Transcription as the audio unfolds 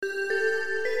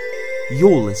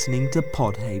You're listening to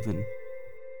Podhaven.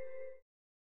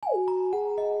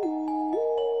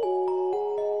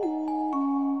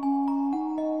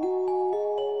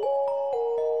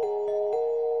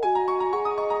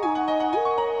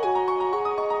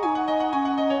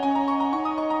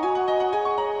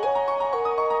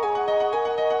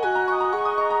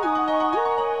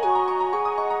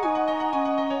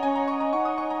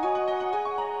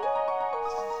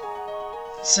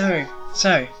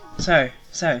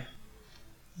 So.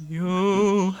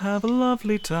 You'll have a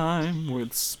lovely time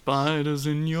with spiders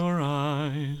in your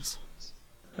eyes.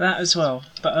 That as well.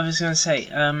 But I was going to say,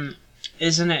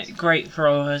 isn't it great for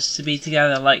all of us to be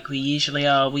together like we usually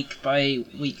are week by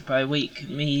week?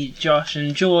 Me, Josh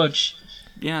and George.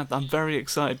 Yeah, I'm very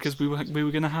excited because we were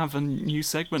going to have a new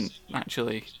segment,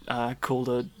 actually,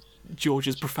 called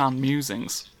George's Profound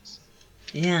Musings.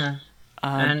 Yeah.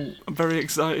 And I'm very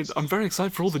excited. I'm very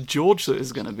excited for all the George that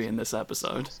is going to be in this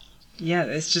episode. Yeah,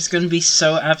 it's just going to be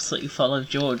so absolutely full of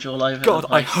George all over. God, the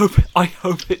place. I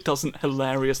hope it doesn't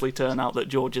hilariously turn out that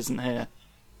George isn't here.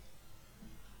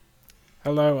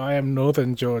 Hello, I am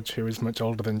Northern George, who is much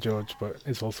older than George, but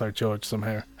is also George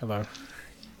somehow. Hello.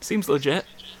 Seems legit.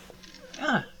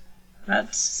 Ah,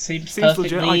 that seems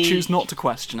legit. I choose not to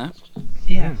question it.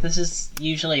 Yeah, this is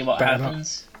usually what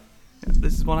happens. Yeah,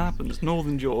 this is what happens.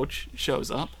 Northern George shows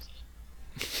up,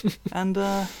 and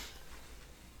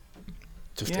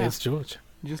is George.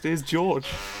 Just is George.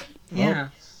 Yeah.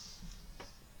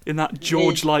 In that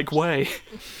George-like way.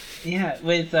 Yeah,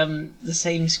 with the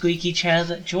same squeaky chair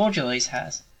that George always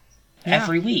has.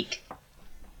 Every week.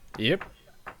 Yep.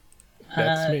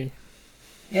 That's me.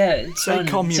 Yeah, it's Say fun.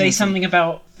 communism.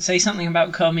 Say something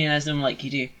about communism like you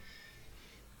do.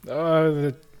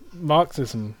 The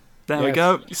Marxism. There we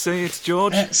go. See, it's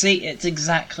George. See, it's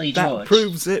exactly George. That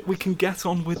proves it. We can get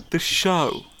on with the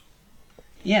show.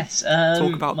 Yes.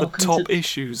 Talk about the top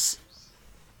issues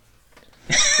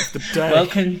of the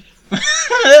day.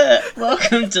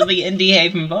 Welcome to the Indie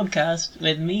Haven podcast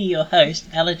with me, your host,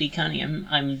 Elodie Cunningham.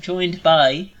 I'm joined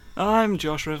by... I'm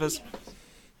Josh Rivers.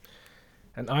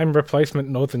 And I'm replacement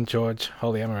Northern George,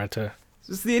 Holy Emerita.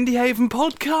 This is the Indie Haven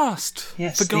podcast.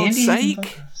 Yes, for God's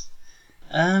sake.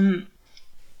 And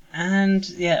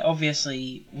yeah,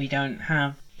 obviously we don't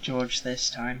have George this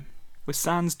time. We're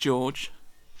sans George.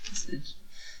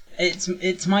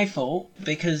 It's my fault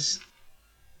because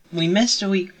we missed a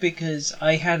week because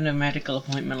I had a medical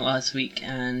appointment last week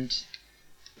and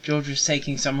George was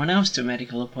taking someone else to a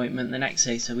medical appointment the next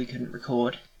day, so we couldn't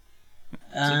record.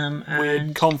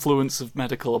 Weird confluence of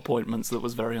medical appointments that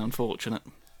was very unfortunate.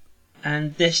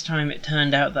 And this time it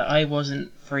turned out that I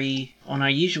wasn't free on our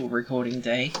usual recording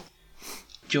day.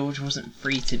 George wasn't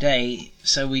free today,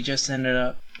 so we just ended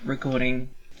up recording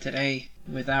today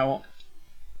without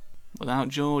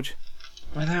George.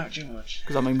 Without George.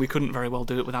 Because, I mean, we couldn't very well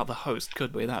do it without the host,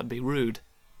 could we? That'd be rude.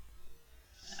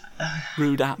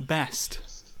 Rude at best.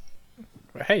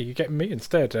 Hey, you get me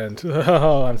instead, and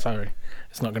oh, I'm sorry.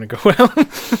 It's not going to go well.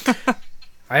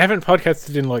 I haven't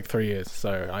podcasted in like 3 years,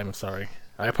 so I'm sorry.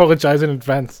 I apologise in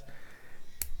advance.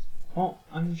 Oh,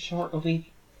 I'm sure it'll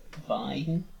be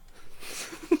fine.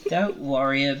 Don't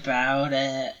worry about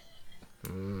it.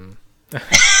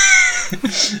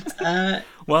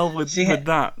 Well, with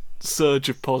that surge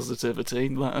of positivity,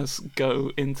 let us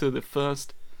go into the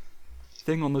first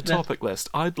thing on the topic list.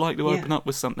 I'd like to open up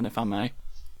with something, if I may.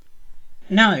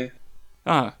 No.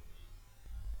 Oh.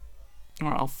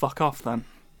 Alright, I'll fuck off then.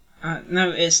 No,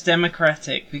 it's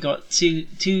democratic. We got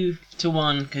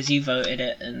 2-1 because you voted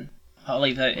it and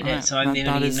Holly voted it, so I'm the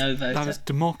only no voter. That is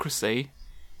democracy.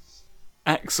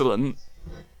 Excellent.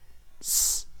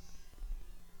 So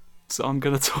I'm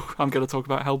gonna talk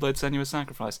about Hellblade: Senua's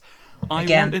Sacrifice. I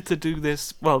wanted to do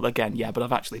this. Well, again, yeah, but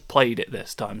I've actually played it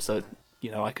this time, so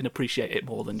I can appreciate it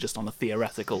more than just on a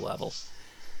theoretical level.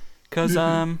 Because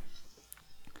I mean,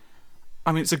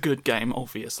 it's a good game,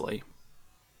 obviously,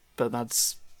 but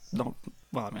that's not.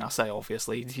 Well, I mean, I say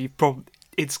obviously.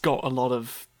 It's got a lot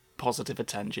of positive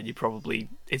attention.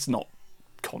 It's not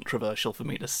controversial for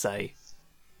me to say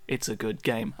it's a good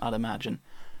game, I'd imagine.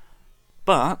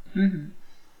 But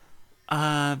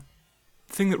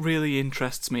thing that really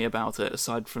interests me about it,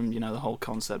 aside from the whole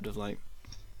concept of like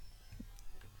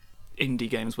indie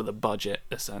games with a budget,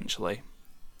 essentially,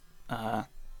 the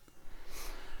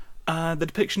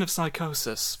depiction of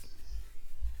psychosis,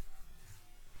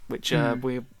 which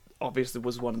we obviously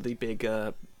was one of the big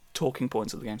talking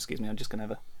points of the game. Excuse me, I'm just gonna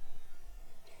have a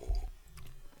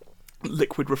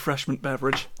liquid refreshment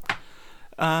beverage.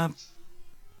 One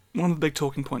of the big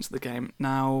talking points of the game.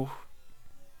 Now,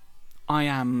 I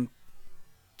am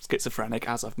schizophrenic,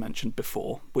 as I've mentioned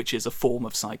before, which is a form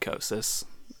of psychosis,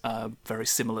 very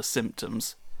similar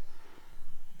symptoms.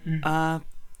 And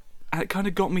it kind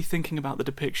of got me thinking about the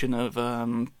depiction of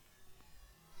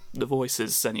the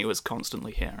voices Senua is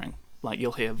constantly hearing. Like,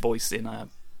 you'll hear a voice in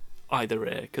either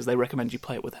ear, because they recommend you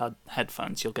play it with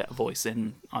headphones. You'll get a voice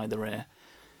in either ear,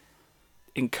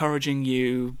 encouraging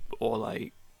you, or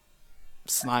like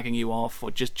slagging you off,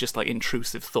 or just like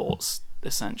intrusive thoughts,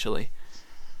 essentially.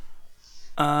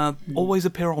 Always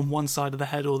appear on one side of the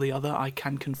head or the other. I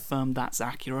can confirm that's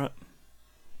accurate.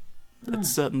 It's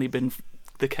certainly been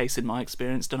the case in my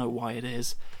experience. Don't know why it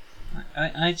is.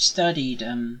 I've studied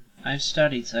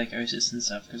psychosis and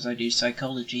stuff because I do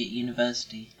psychology at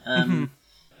university.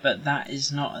 But that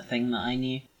is not a thing that I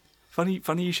knew. Funny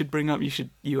you should bring up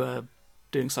you are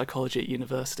doing psychology at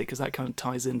university, because that kind of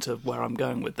ties into where I'm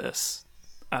going with this.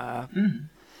 But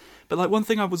like, one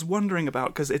thing I was wondering about,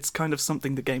 because it's kind of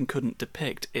something the game couldn't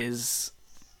depict, is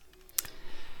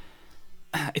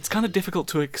it's kind of difficult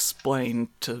to explain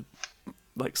to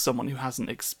like someone who hasn't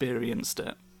experienced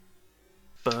it.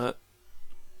 But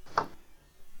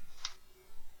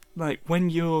like, when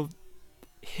you're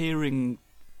hearing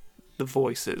the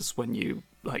voices, when you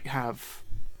like have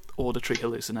auditory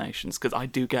hallucinations, because I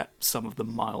do get some of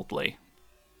them mildly,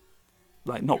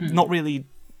 like not really,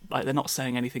 like they're not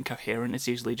saying anything coherent. It's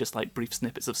usually just like brief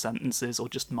snippets of sentences, or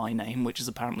just my name, which is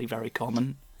apparently very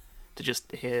common, to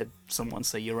just hear someone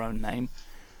say your own name.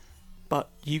 But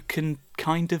you can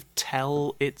kind of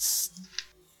tell it's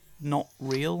not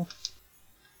real,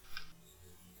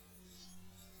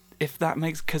 if that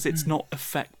makes, because it's not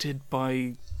affected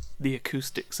by the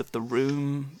acoustics of the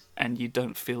room, and you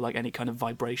don't feel like any kind of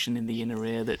vibration in the inner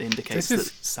ear that indicates that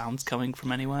sound's coming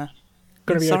from anywhere.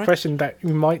 Going to be a question that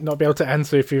you might not be able to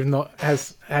answer if you've not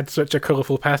had such a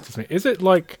colourful past as me. Is it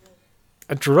like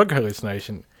a drug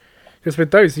hallucination? Because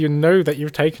with those, you know that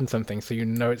you've taken something, so you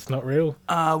know it's not real.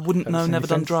 Wouldn't know. Never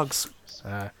done drugs.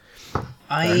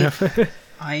 I've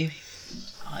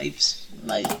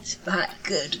smoked that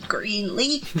good green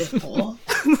leaf before.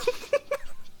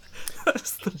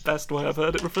 That's the best way I've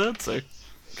heard it referred to.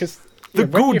 Because the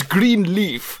good green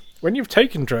leaf. When you've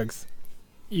taken drugs,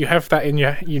 you have that in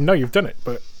your. You know you've done it,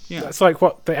 but that's like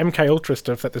what the MK Ultra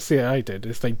stuff that the CIA did.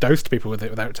 Is they dosed people with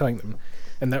it without telling them,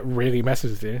 and that really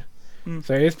messes with you.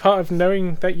 So it's part of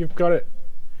knowing that you've got it.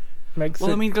 Makes it...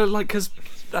 I mean, like, because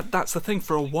that's the thing.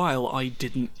 For a while, I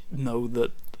didn't know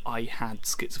that I had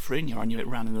schizophrenia. I knew it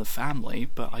ran in the family,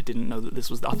 but I didn't know that this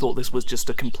was... I thought this was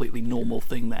just a completely normal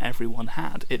thing that everyone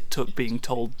had. It took being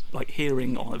told, like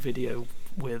hearing on a video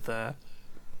with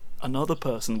another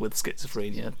person with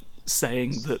schizophrenia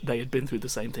saying that they had been through the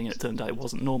same thing, and it turned out it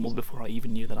wasn't normal, before I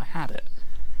even knew that I had it.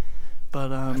 But,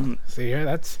 so yeah,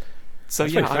 that's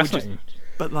yeah, I would just...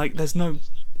 But, like, there's no...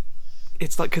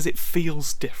 It's, like, because it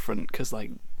feels different, because,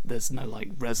 like, there's no, like,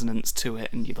 resonance to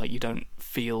it, and, you don't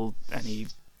feel any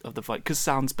of the... Because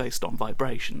sound's based on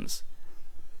vibrations.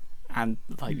 And,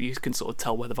 like, you can sort of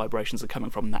tell where the vibrations are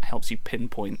coming from, and that helps you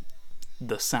pinpoint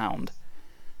the sound.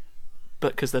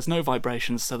 But because there's no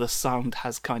vibrations, so the sound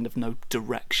has kind of no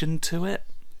direction to it.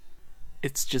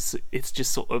 It's just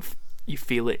sort of... You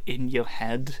feel it in your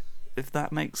head, if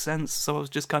that makes sense. So I was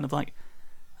just kind of like...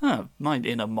 my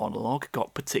inner monologue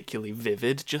got particularly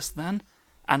vivid just then,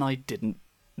 and I didn't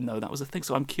know that was a thing.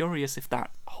 So I'm curious if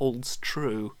that holds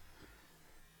true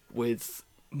with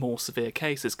more severe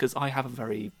cases, because I have a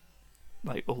very,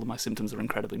 like, all of my symptoms are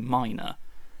incredibly minor,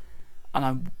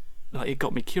 and it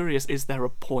got me curious. Is there a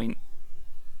point?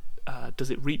 Does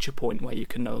it reach a point where you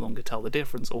can no longer tell the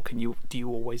difference, or do you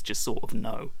always just sort of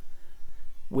know,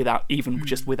 without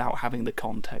having the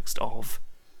context of,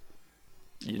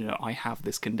 I have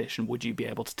this condition? Would you be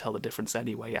able to tell the difference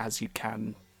anyway, as you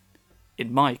can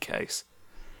in my case?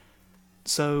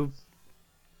 So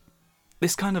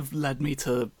this kind of led me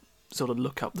to sort of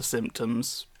look up the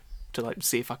symptoms to, like,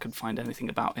 see if I could find anything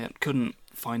about it. Couldn't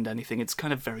find anything. It's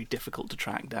kind of very difficult to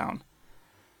track down.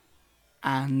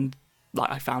 And,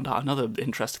 like, I found out another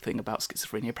interesting thing about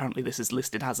schizophrenia. Apparently this is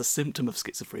listed as a symptom of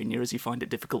schizophrenia, as you find it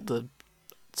difficult to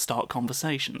start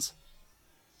conversations.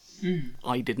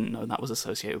 I didn't know that was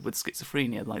associated with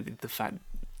schizophrenia, like the fact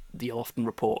that you'll often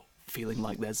report feeling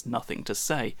like there's nothing to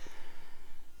say.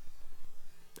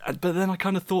 But then I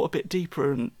kind of thought a bit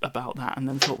deeper about that, and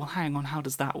then thought, well, hang on, how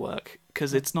does that work?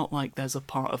 Because it's not like there's a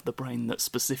part of the brain that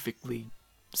specifically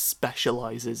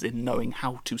specialises in knowing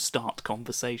how to start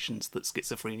conversations that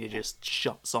schizophrenia just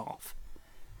shuts off.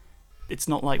 It's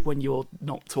not like when you're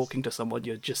not talking to someone,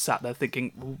 you're just sat there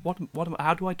thinking, well,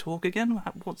 how do I talk again?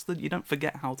 You don't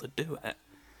forget how to do it.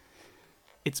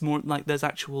 It's more like there's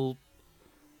actual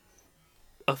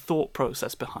a thought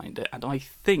process behind it, and I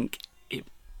think it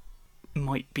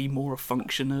might be more a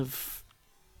function of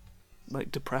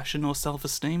like depression or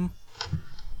self-esteem.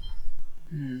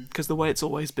 Because the way it's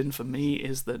always been for me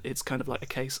is that it's kind of like a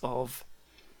case of,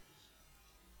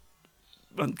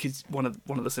 because one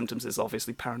of the symptoms is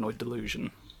obviously paranoid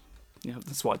delusion. You know,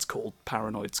 that's why it's called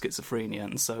paranoid schizophrenia.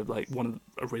 And so, like,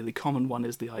 a really common one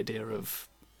is the idea of,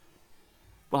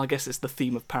 well, I guess it's the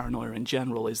theme of paranoia in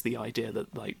general, is the idea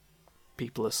that, like,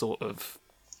 people are sort of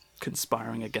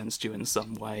conspiring against you in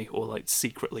some way, or, like,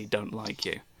 secretly don't like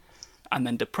you. And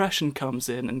then depression comes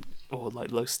in, or,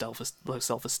 like, low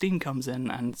self-esteem comes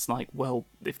in, and it's like, well,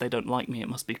 if they don't like me, it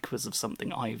must be because of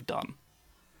something I've done.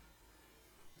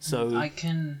 So I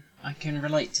can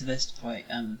relate to this quite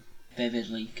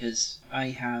vividly, because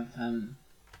I am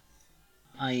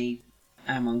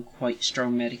on quite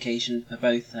strong medication for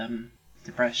both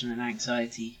depression and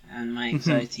anxiety, and my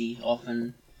anxiety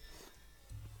often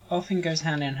goes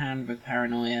hand in hand with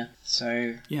paranoia.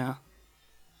 So yeah,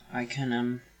 I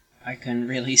can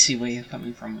really see where you're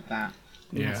coming from with that.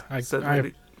 Yeah, I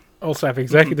also have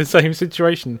exactly the same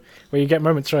situation where you get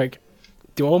moments like,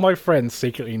 do all my friends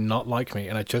secretly not like me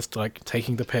and are just like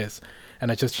taking the piss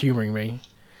and are just humouring me?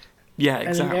 Yeah,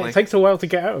 exactly. And it takes a while to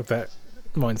get out of that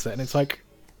mindset, and it's like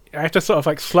I have to sort of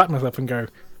like slap myself and go,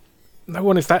 no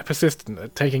one is that persistent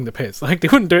at taking the piss. Like, they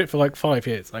wouldn't do it for like 5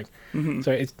 years. Like,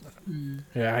 so it's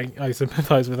yeah, I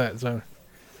sympathise with that. So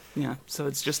yeah, so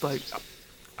it's just like,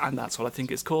 and that's what I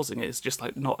think is causing it. It's just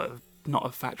like not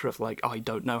a factor of like I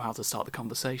don't know how to start the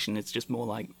conversation. It's just more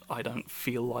like I don't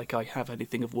feel like I have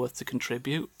anything of worth to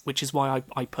contribute, which is why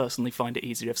I personally find it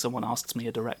easier if someone asks me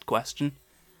a direct question.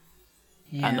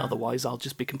 Yeah. And otherwise I'll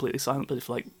just be completely silent. But if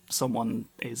like someone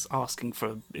is asking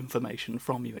for information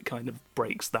from you, it kind of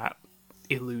breaks that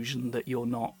illusion that you're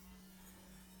not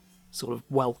sort of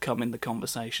welcome in the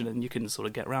conversation, and you can sort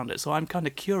of get around it. So I'm kind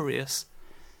of curious,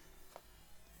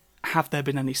 have there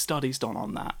been any studies done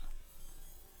on that?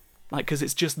 Like, because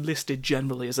it's just listed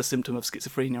generally as a symptom of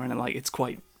schizophrenia, and like it's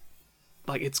quite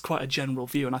a general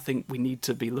view, and I think we need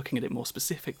to be looking at it more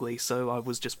specifically. So I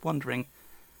was just wondering,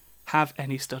 have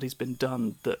any studies been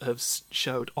done that have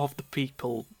showed of the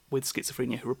people with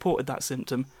schizophrenia who reported that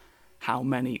symptom, how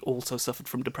many also suffered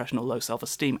from depression or low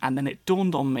self-esteem? And then it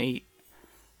dawned on me,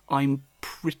 I'm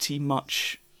pretty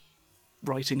much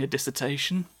writing a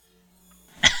dissertation.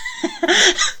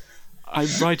 I'm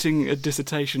writing a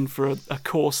dissertation for a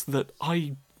course that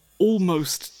I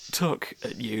almost took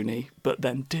at uni, but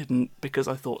then didn't because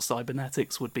I thought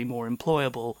cybernetics would be more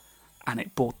employable, and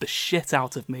it bored the shit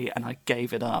out of me, and I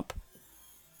gave it up.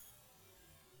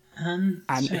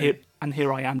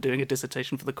 Here I am doing a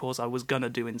dissertation for the course I was gonna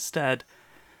do instead.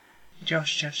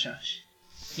 Josh.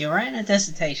 You're writing a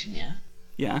dissertation, yeah?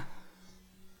 Yeah.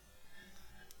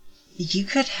 You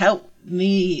could help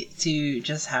me to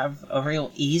just have a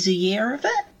real easy year of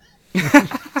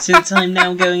it? Since I'm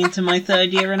now going into my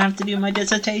 3rd year and have to do my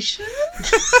dissertation?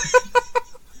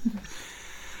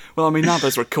 Well, I mean, now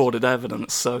there's recorded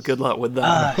evidence, so good luck with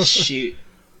that. Ah, shoot.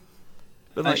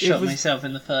 But, I shot myself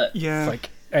in the foot. Yeah. It's like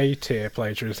A-tier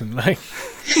plagiarism, like.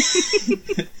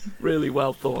 Really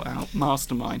well thought out.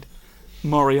 Mastermind.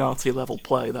 Moriarty level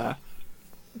play there.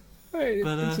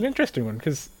 It's an interesting one,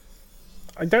 because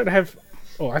I don't have...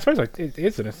 Oh, I suppose it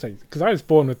is an estate, because I was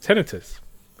born with tinnitus,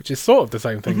 which is sort of the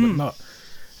same thing, but not.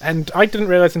 And I didn't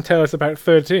realise until I was about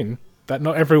 13 that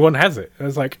not everyone has it. I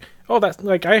was like, oh, that's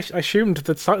like, I assumed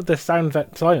that the sound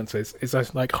that silences is a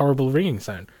like horrible ringing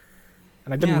sound.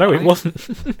 And I didn't know it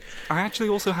wasn't. I actually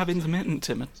also have intermittent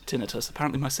tinnitus.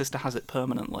 Apparently my sister has it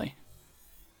permanently.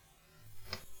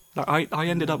 Like, I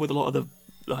ended up with a lot of the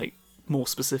like more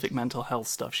specific mental health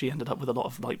stuff. She ended up with a lot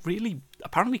of like really,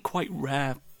 apparently quite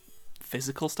rare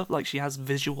physical stuff. Like, she has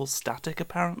visual static,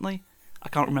 apparently. I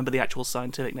can't remember the actual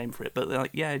scientific name for it, but like,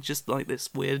 yeah, just like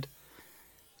this weird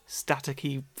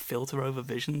staticky filter over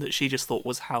vision that she just thought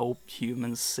was how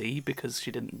humans see, because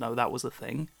she didn't know that was a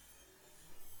thing.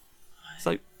 It's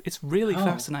like, it's really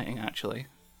fascinating, actually.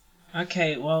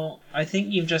 Okay, well, I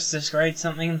think you've just described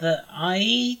something that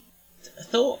I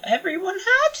thought everyone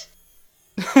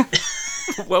had.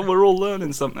 Well, we're all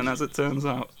learning something, as it turns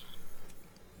out.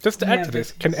 Just to add to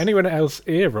this, can anyone else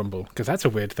ear rumble? Because that's a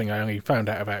weird thing I only found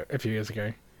out about a few years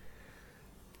ago.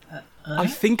 I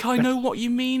think I know what you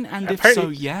mean, and if so,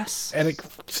 yes. An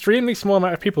extremely small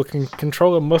amount of people can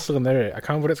control a muscle in their ear. I can't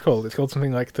remember what it's called. It's called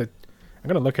something like the... I'm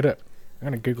going to look it up. I'm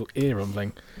going to Google ear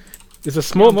rumbling. There's a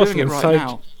small muscle inside... Right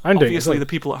now. I'm doing it. Obviously, the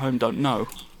people at home don't know.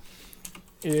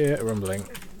 Ear rumbling.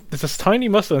 There's this tiny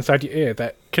muscle inside your ear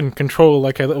that can control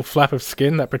like a little flap of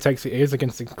skin that protects your ears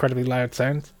against incredibly loud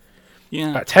sounds.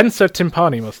 Yeah. Tensor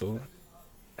tympani muscle.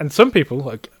 And some people,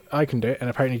 like I can do it, and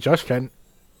apparently Josh can.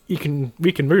 We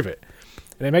can move it,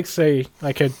 and it makes a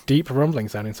deep rumbling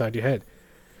sound inside your head.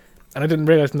 And I didn't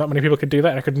realize not many people could do that,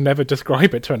 and I could never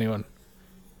describe it to anyone.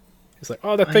 It's like,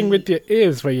 the thing with your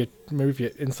ears where you move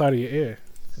your inside of your ear.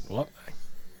 What?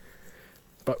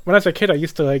 But when I was a kid, I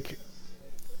used to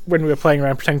when we were playing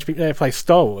around pretending to play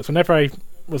Star Wars. Whenever I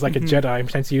was like a Jedi and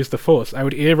pretending to use the Force, I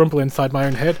would ear rumble inside my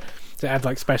own head to add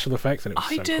special effects, and it was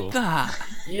so cool. I did that.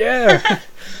 Yeah.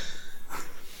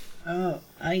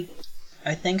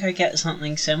 I think I get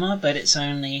something similar, but it's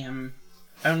only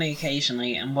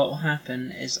occasionally, and what will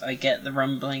happen is I get the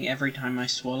rumbling every time I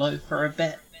swallow for a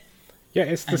bit. Yeah,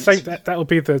 it's the same. That'll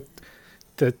be the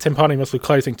tympanic muscle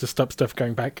closing to stop stuff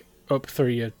going back up through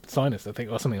your sinus, I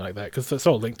think, or something like that, because it's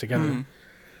all linked together.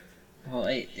 Well,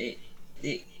 it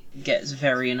gets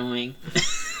very annoying.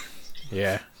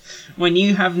 Yeah. When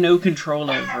you have no control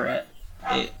over it,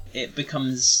 it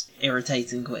becomes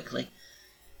irritating quickly.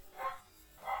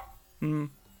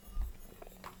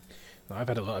 I've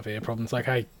had a lot of ear problems.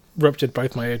 I ruptured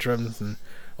both my eardrums and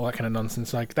all that kind of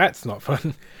nonsense. That's not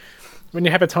fun. When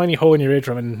you have a tiny hole in your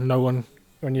eardrum and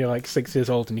when you're 6 years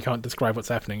old and you can't describe what's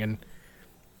happening, and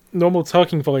normal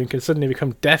talking volume can suddenly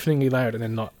become deafeningly loud and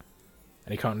then not,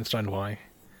 and you can't understand why.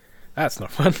 That's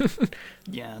not fun.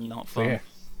 Yeah, not fun. So, yeah.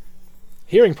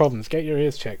 Hearing problems, get your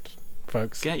ears checked,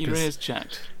 folks. Get your ears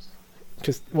checked.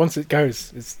 Because once it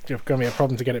goes, it's going to be a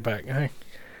problem to get it back.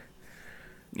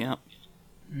 Yeah.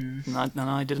 And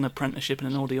I did an apprenticeship in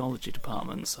an audiology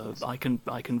department, so I can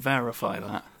verify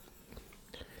that.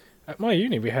 At my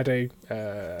uni, we had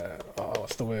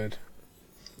what's the word?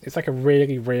 It's a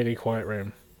really, really quiet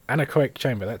room. Anechoic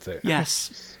chamber, that's it.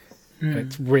 Yes. And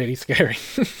it's really scary.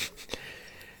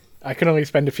 I can only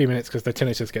spend a few minutes because the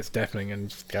tinnitus gets deafening and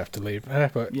just have to leave.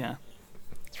 But yeah,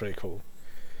 it's really cool.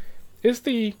 Is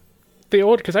the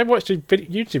audio, because I've watched a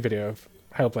YouTube video of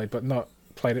Hellblade but not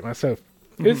played it myself.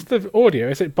 Is the audio,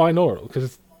 is it binaural?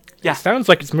 Because it sounds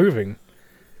like it's moving,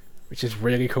 which is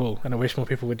really cool, and I wish more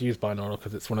people would use binaural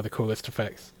because it's one of the coolest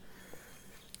effects.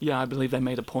 Yeah, I believe they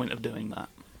made a point of doing that.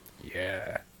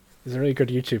 Yeah. There's a really good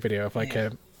YouTube video of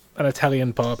an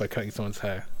Italian barber cutting someone's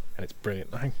hair, and it's brilliant.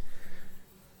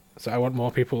 So I want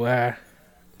more people there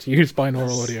to use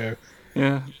binaural audio.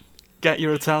 Yeah. Get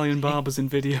your Italian barbers in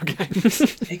video games.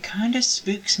 It kind of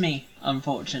spooks me,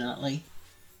 unfortunately.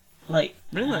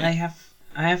 Really?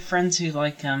 I have friends who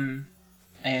like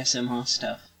ASMR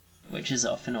stuff, which is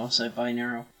often also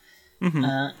binaural.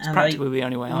 It's practically the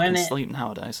only way I can sleep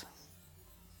nowadays.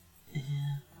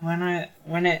 Yeah.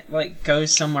 When it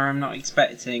goes somewhere I'm not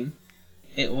expecting,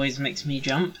 it always makes me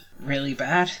jump really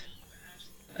bad.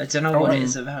 I don't know what it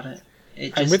is about it.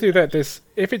 I'm with you that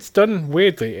if it's done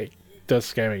weirdly, it does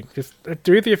scare me.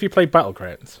 Do either of you play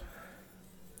Battlegrounds?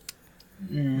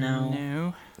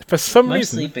 No. For some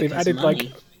reason, they've added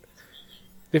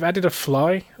they've added a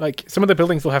fly. Some of the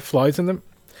buildings will have flies in them,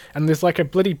 and there's a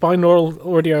bloody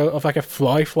binaural audio of a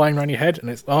fly flying around your head, and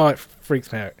it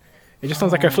freaks me out. It just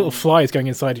sounds like a little fly is going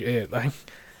inside your ear.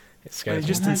 It's scary. I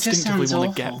just instinctively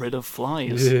want to get rid of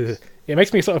flies. It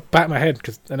makes me sort of bat my head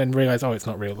and then realise, it's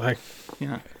not real.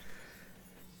 Yeah.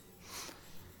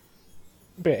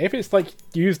 But if it's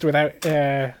used without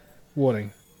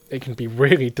warning, it can be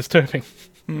really disturbing.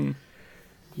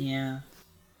 Yeah.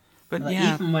 But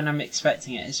even when I'm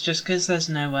expecting it, it's just because there's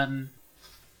no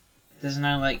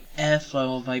airflow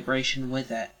or vibration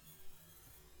with it.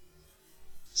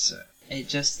 So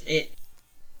it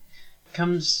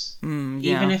comes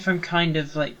even if I'm kind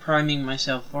of priming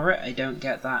myself for it, I don't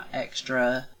get that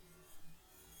extra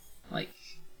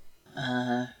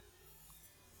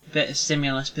bit of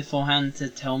stimulus beforehand to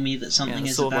tell me that something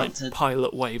is about to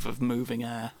pilot wave of moving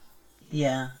air.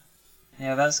 Yeah,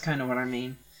 that's kind of what I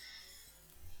mean.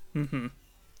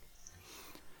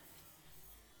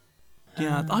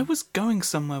 Yeah, I was going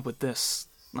somewhere with this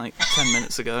 10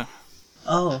 minutes ago.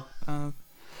 Oh. But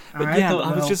I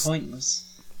thought the whole point was...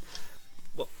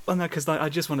 Well, no, because I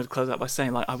just wanted to close out by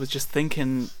saying, I was just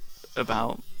thinking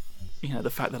about, the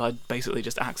fact that I'd basically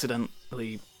just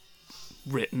accidentally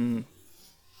written,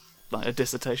 a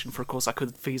dissertation for a course I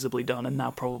could have feasibly done and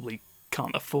now probably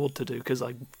can't afford to do because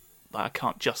I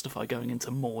can't justify going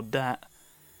into more debt.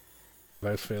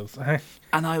 Those feels.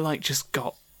 And I, just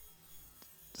got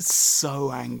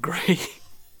so angry,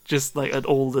 just, at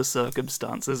all the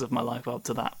circumstances of my life up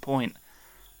to that point.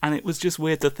 And it was just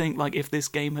weird to think, if this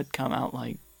game had come out,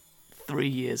 3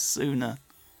 years sooner,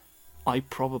 I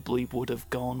probably would have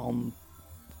gone on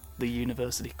the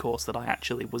university course that I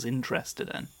actually was interested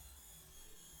in.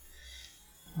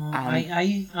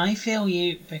 I feel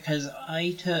you, because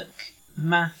I took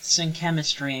maths and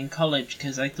chemistry in college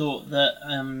because I thought that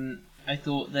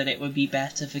it would be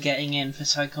better for getting in for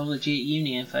psychology at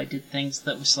uni if I did things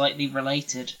that were slightly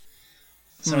related.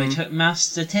 So I took maths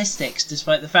statistics,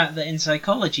 despite the fact that in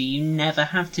psychology you never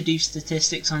have to do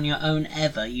statistics on your own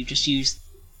ever. You just use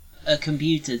a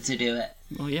computer to do it.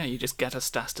 Well, yeah, you just get a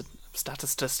statistician.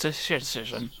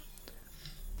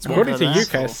 According to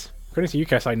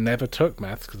UCAS, I never took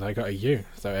maths because I got a U.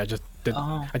 So I just did.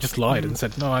 I just lied and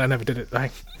said no, I never did it.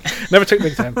 I never took the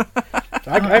exam.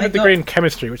 I have a degree in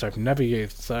chemistry, which I've never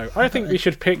used. So I think we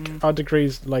should pick our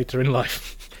degrees later in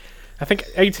life. I think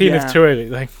 18 is too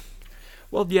early.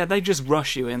 Well, yeah, they just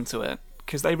rush you into it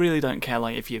because they really don't care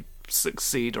if you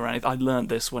succeed or anything. I learned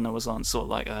this when I was on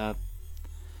sort of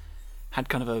had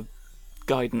kind of a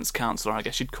guidance counsellor, I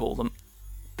guess you'd call them.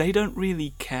 They don't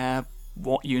really care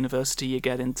what university you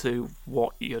get into,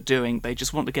 what you're doing. They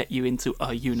just want to get you into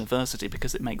a university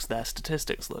because it makes their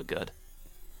statistics look good.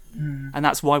 And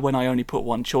that's why when I only put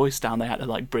one choice down, they had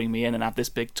to bring me in and have this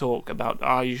big talk about,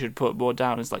 you should put more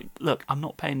down. It's like, look, I'm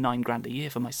not paying $9,000 a year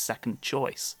for my second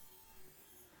choice.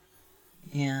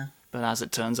 Yeah. But as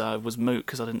it turns out, it was moot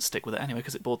because I didn't stick with it anyway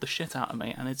because it bored the shit out of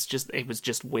me. And it was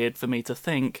just weird for me to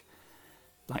think,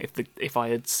 if I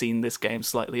had seen this game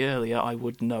slightly earlier, I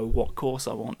would know what course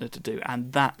I wanted to do.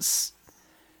 And that's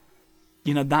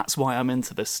why I'm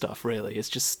into this stuff, really. It's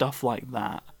just stuff like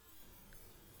that.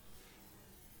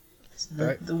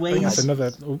 The way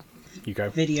you go.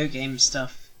 Video game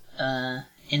stuff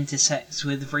intersects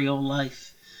with real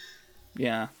life.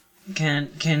 Yeah.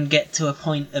 Can get to a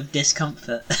point of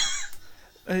discomfort.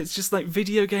 It's just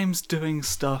video games doing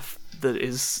stuff that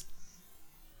is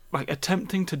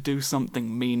attempting to do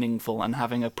something meaningful and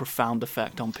having a profound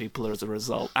effect on people as a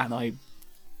result, and I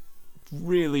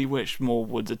really wish more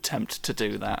would attempt to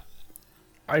do that.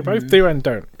 I both do and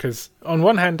don't, because on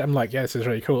one hand I'm like, yeah, this is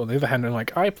really cool. On the other hand I'm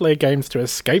like, I play games to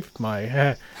escape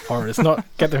my horrors, not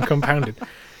get them compounded.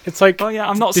 It's like, oh yeah,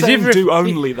 I'm not saying do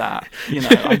only that.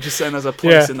 I'm just saying there's a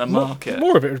place in the market.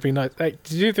 More of it would be nice. Did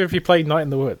either of you play Night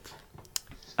in the Woods?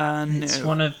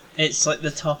 No. It's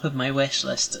the top of my wish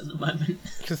list at the moment.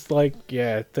 Just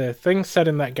the things said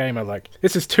in that game are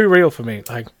this is too real for me.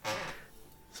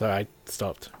 So I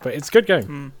stopped. But it's a good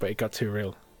game, but it got too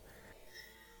real.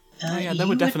 There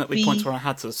were definitely points where I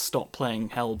had to stop playing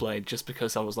Hellblade just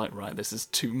because I was like, right, this is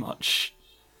too much.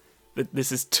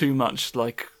 This is too much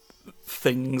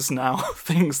things now,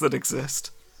 things that exist.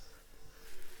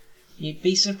 You'd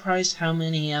be surprised how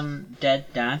many dead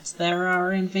dads there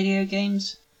are in video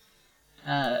games.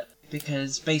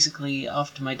 Because basically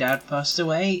after my dad passed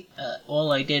away,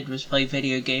 all I did was play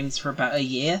video games for about a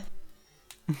year.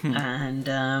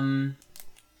 And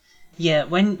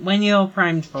when you're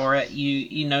primed for it,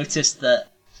 you notice that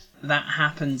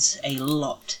happens a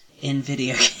lot in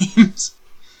video games.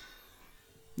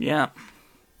 Yeah.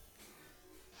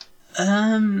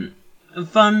 Fun,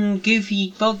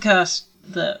 goofy podcast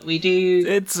that we do.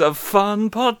 It's a fun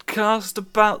podcast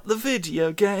about the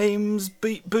video games.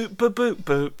 Beep, boop, boop, boop,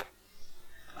 boop.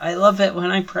 I love it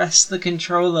when I press the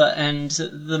controller and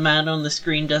the man on the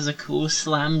screen does a cool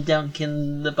slam dunk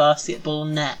in the basketball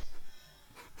net.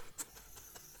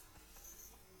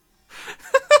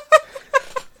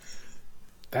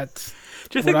 Do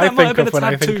you think that might have been a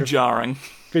tad too jarring?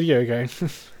 Video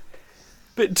games.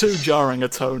 Bit too jarring a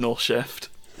tonal shift.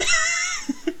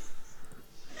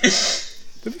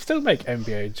 Do they still make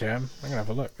NBA Jam? I'm gonna have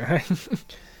a look.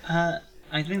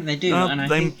 I think they do.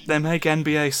 They make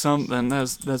NBA something.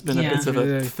 There's been a bit of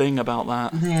a thing about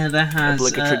that. Yeah, there has.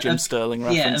 Obligatory Jim Sterling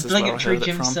reference. Yeah, obligatory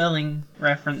Jim Sterling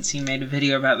reference. He made a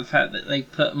video about the fact that they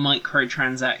put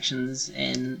microtransactions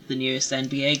in the newest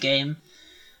NBA game.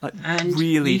 And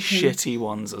really shitty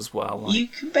ones as well. You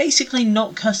can basically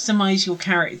not customize your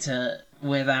character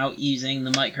without using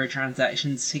the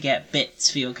microtransactions to get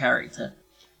bits for your character.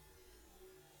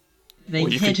 Or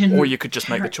you could just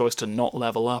make the choice to not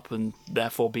level up and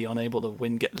therefore be unable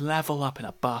to level up in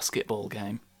a basketball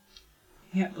game.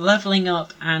 Yeah, leveling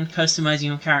up and customizing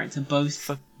your character both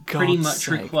pretty much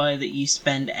require that you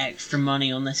spend extra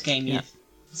money on this game. Yeah. You've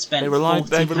spent they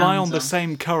rely on the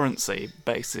same currency,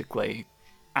 basically,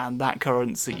 and that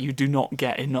currency, you do not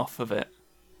get enough of it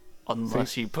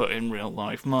unless you put in real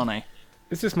life money.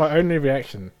 This is my only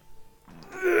reaction.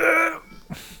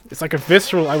 It's like a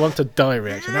visceral I want to die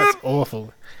reaction. That's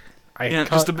awful. I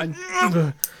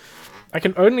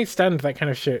can only stand that kind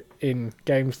of shit in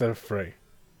games that are free.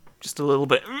 Just a little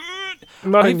bit.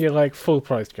 Not in your full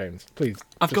priced games, please.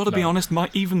 I've got to be honest,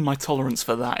 even my tolerance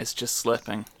for that is just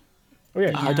slipping. Oh,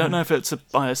 yeah. I don't know if it's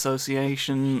by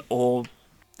association or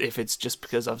if it's just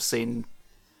because I've seen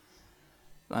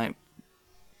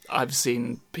I've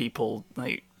seen people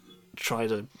like try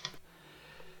to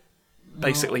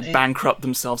basically bankrupt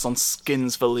themselves on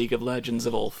skins for League of Legends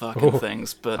of all fucking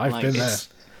things. But I've like, been there.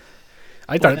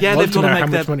 I don't yeah, want they've to got to know make how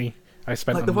their much money I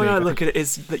spent like on the way League. I look at it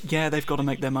is that yeah, they've got to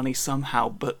make their money somehow,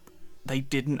 but they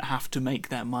didn't have to make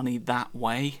their money that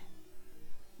way.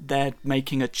 They're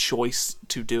making a choice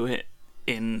to do it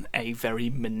in a very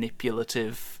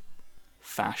manipulative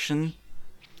fashion.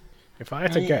 If I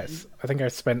had to guess, I think I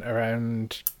spent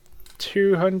around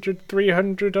 200,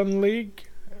 300 on League.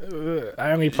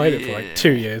 I only played it for like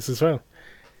 2 years as well.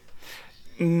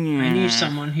 I knew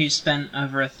someone who spent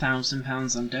over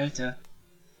 £1,000 on Dota.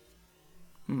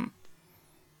 And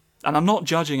I'm not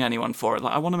judging anyone for it.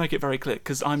 Like, I want to make it very clear,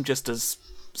 because I'm just as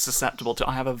susceptible to...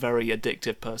 I have a very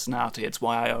addictive personality. It's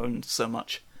why I own so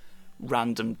much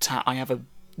random... I have a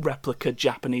replica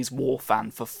Japanese war fan,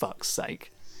 for fuck's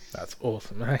sake. That's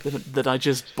awesome. That I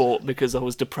just bought because I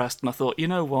was depressed, and I thought, you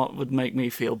know what would make me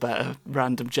feel better?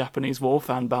 Random Japanese war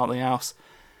fan about the house.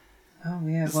 Oh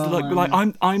yeah, well, like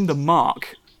I'm the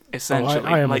mark, essentially.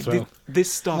 I am like as well.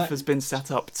 this stuff has been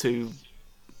set up to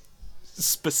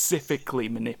specifically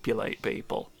manipulate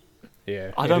people.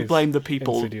 Yeah, I don't blame the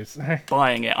people insidious.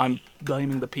 buying it. I'm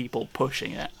blaming the people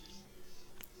pushing it.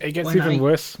 It gets even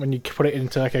worse when you put it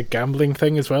into like a gambling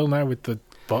thing as well now with the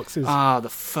boxes. Ah, the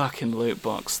fucking loot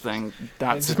box thing. It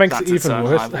just makes it even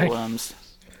worse.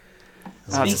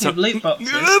 Speaking of loot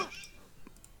boxes,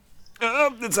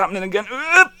 it's happening again.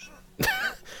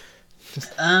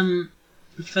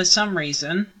 for some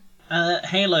reason,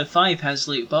 Halo 5 has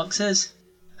loot boxes.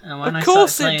 And of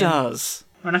course it does.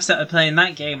 When I started playing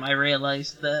that game, I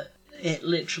realised that it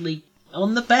literally,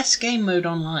 on the best game mode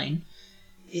online,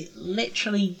 it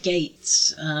literally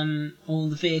gates all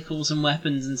the vehicles and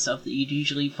weapons and stuff that you'd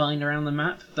usually find around the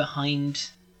map behind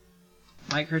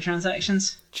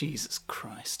microtransactions. Jesus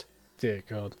Christ. Dear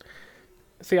God.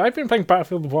 See, I've been playing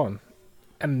Battlefield 1,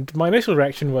 and my initial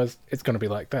reaction was, it's going to be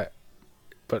like that.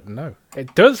 But no.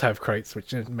 It does have crates,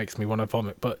 which makes me want to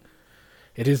vomit, but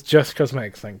it is just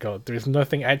cosmetics, thank God. There is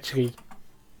nothing actually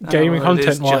gaming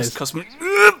content-wise.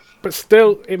 But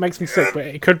still, it makes me sick, but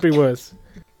it could be worse.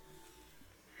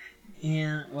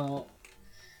 Yeah, well...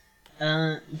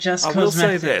 just I will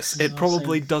say this, it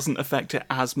probably doesn't affect it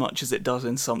as much as it does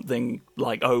in something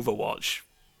like Overwatch,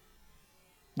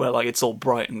 where like it's all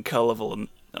bright and colourful and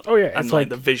and like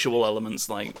the visual elements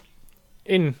like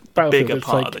in Battlefield, bigger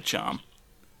part of the charm.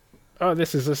 Oh,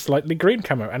 this is a slightly green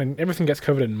camo, and everything gets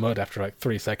covered in mud after like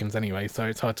 3 seconds anyway, so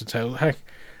it's hard to tell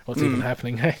what's even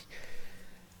happening.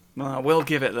 Well, I will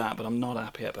give it that, but I'm not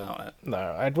happy about it.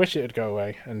 No, I'd wish it would go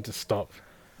away and just stop.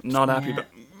 Not happy, but...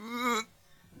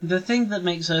 The thing that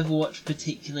makes Overwatch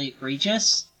particularly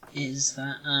egregious is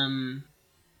that,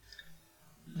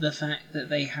 the fact that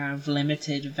they have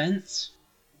limited events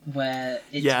where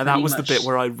it's that was the bit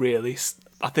where I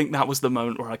think that was the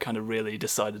moment where I kind of really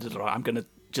decided that, right, I'm going to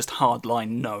just hardline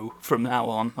no from now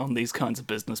on these kinds of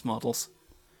business models.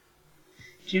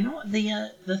 Do you know what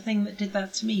the thing that did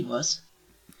that to me was?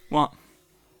 What?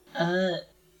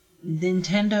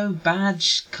 Nintendo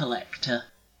badge collector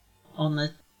on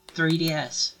the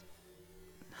 3DS.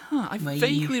 Huh, I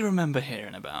vaguely remember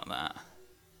hearing about that.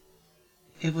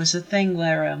 It was a thing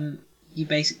where you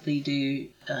basically do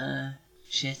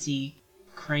shitty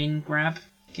crane grab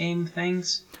game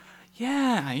things.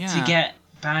 Yeah. To get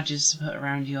badges to put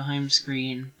around your home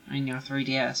screen on your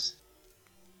 3DS.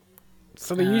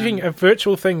 So they're using a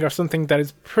virtual thing or something that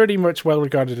is pretty much well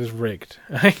regarded as rigged.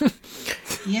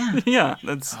 Yeah. Yeah,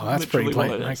 that's pretty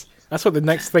blatant. Like, that's what the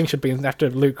next thing should be after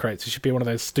loot crates. It should be one of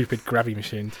those stupid grabby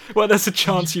machines. Well, there's a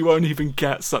chance you won't even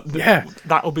get something. Yeah.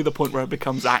 That'll be the point where it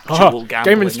becomes actual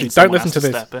gambling. Game industry, don't listen to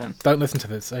this. Don't listen to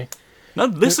this, eh? No,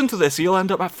 listen to this. You'll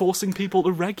end up forcing people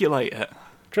to regulate it.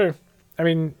 True. I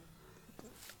mean,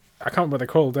 I can't remember what they're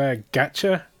called.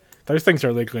 Gacha? Those things are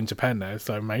illegal in Japan now,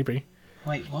 so maybe.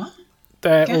 Wait, what?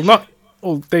 The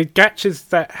gachas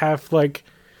that have, like,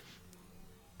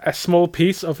 a small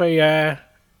piece of a,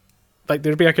 like,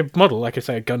 there'd be like a model, like I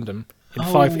say, a Gundam,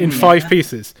 in five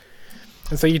pieces.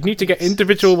 And so you'd need to get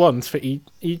individual ones for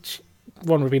each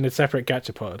one would be in a separate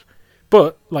gacha pod.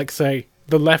 But, like, say,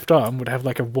 the left arm would have,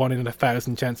 like, a 1 in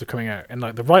 1,000 chance of coming out, and,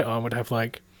 like, the right arm would have,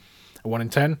 like, a 1 in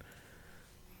 10.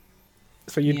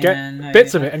 So you'd get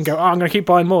bits of it and go, I'm going to keep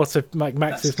buying more to like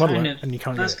max this model out, and you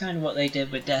can't get it. That's kind of what they did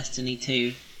with Destiny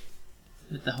 2.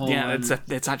 With the whole... Yeah,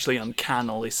 it's actually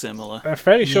uncannily similar. I'm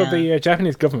fairly sure the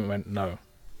Japanese government went, no,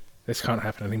 this can't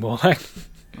happen anymore. Well,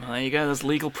 there you go, there's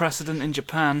legal precedent in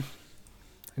Japan.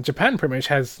 And Japan pretty much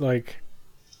has, like,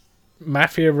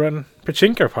 mafia-run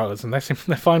pachinko parlors, and they're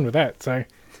fine with that, so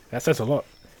that says a lot.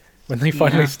 when they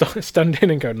finally stand in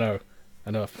and go, no,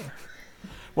 enough.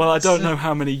 Well, I don't know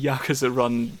how many Yakuza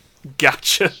run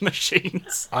gacha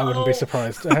machines. I wouldn't be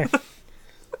surprised. The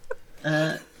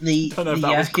I don't know if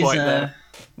that was quite their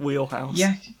wheelhouse.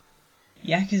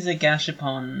 Yakuza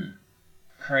Gashapon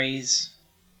craze,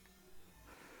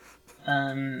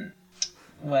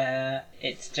 where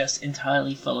it's just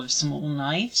entirely full of small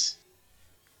knives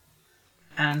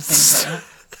and things like that.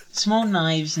 Small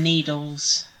knives,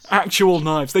 needles. Actual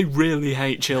knives. They really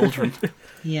hate children.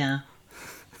 Yeah.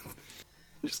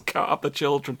 Just cut up the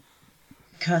children.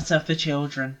 Cut up the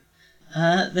children.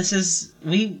 I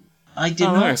did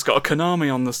not... not... It's got a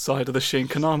Konami on the side of the Shin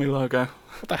Konami logo.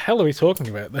 What the hell are we talking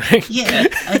about there? Yeah.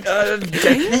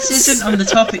 This isn't on the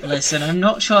topic list, and I'm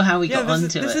not sure how we got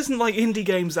onto it. This isn't like indie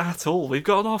games at all. We've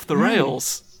gone off the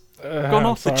rails. Gone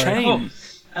off the chain.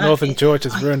 Northern George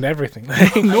has ruined everything. I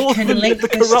can link the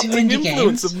this to corrupting indie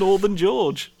influence games. of Northern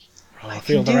George. I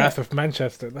feel the wrath of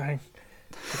Manchester. Dang.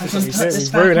 I can put this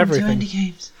back onto indie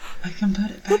games. I can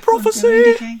put it back onto prophecy.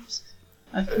 indie games.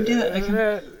 I can do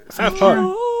it. South Park.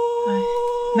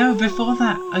 No, before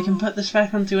that, I can put this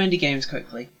back onto indie games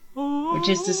quickly. Which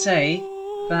is to say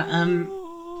that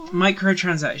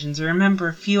microtransactions. I remember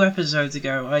a few episodes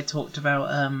ago I talked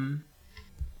about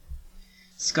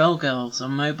Skullgirls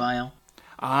on mobile.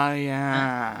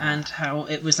 Yeah. And how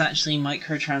it was actually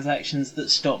microtransactions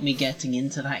that stopped me getting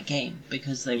into that game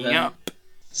because they were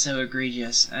so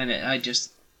egregious, and I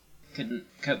just couldn't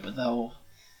cope with the whole.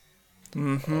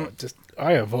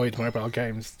 I avoid mobile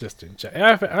games just in general.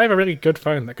 I have a really good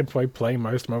phone that can play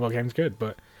most mobile games good,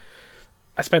 but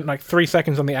I spent like 3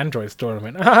 seconds on the Android store and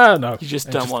went, no. You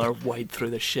just don't want to wade through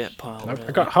the shit pile. Nope, really.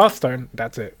 I got Hearthstone,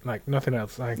 that's it. Like, nothing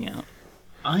else.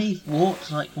 I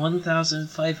walked like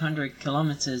 1,500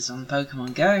 kilometers on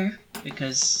Pokemon Go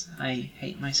because I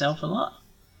hate myself a lot.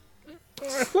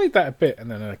 I played that a bit and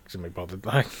then I couldn't be bothered.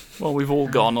 Well, we've all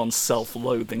gone on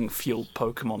self-loathing fueled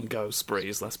Pokemon Go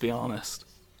sprees, let's be honest.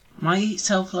 My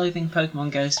self-loathing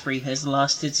Pokemon Go spree has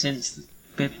lasted since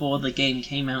before the game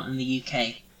came out in the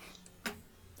UK.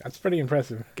 That's pretty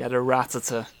impressive. Get a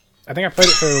Rattata. I think I played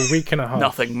it for a week and a half.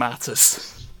 Nothing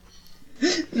matters.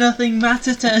 Nothing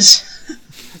matters.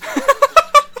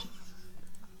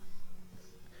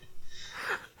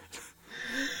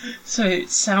 So,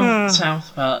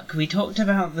 South Park, we talked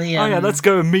about the... let's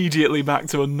go immediately back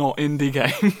to a not indie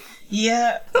game.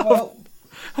 Yeah, well,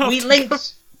 we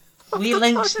linked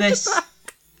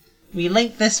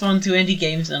this one to indie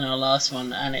games in our last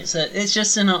one, and it's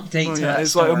just an update to that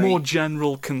it's story. like a more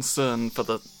general concern for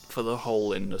the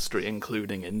whole industry,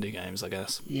 including indie games, I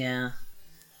guess. Yeah.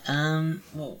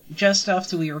 Well, just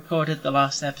after we recorded the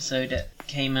last episode, it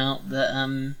came out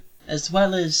that, as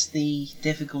well as the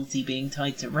difficulty being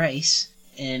tied to race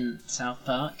in South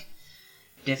Park,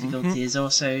 difficulty is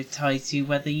also tied to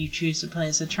whether you choose to play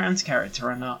as a trans character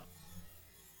or not.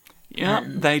 Yeah,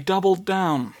 they doubled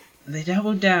down. They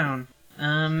doubled down.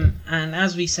 And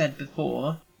as we said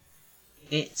before,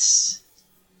 it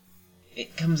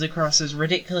comes across as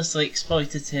ridiculously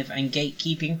exploitative and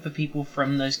gatekeeping for people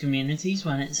from those communities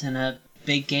when it's in a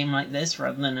big game like this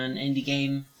rather than an indie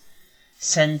game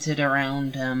centered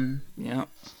around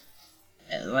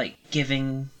like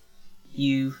giving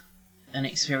you an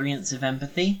experience of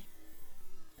empathy.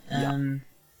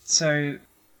 So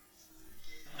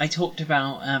I talked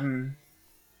about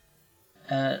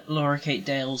Laura Kate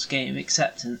Dale's game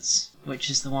Acceptance, which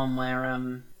is the one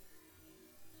where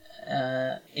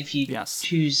if you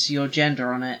choose your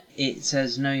gender on it, it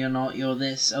says no, you're not, you're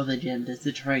this other gender,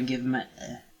 to try and give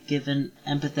an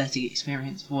empathetic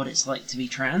experience for what it's like to be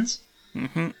trans.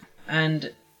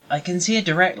 And I can see a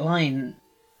direct line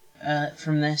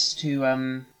from this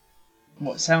to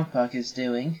what South Park is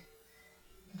doing,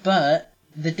 but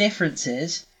the difference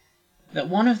is that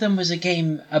one of them was a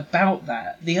game about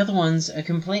that, the other one's a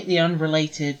completely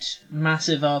unrelated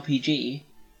massive RPG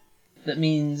that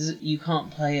means you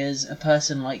can't play as a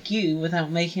person like you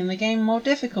without making the game more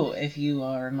difficult if you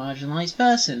are a marginalised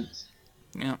person.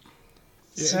 Yeah.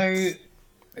 So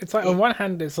it's like on one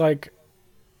hand it's like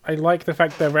I like the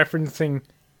fact they're referencing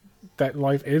that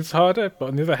life is harder, but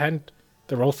on the other hand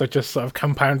they're also just sort of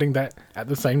compounding that at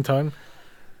the same time.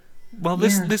 Well,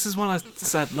 this is what I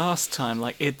said last time.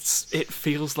 Like, it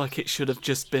feels like it should have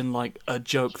just been like a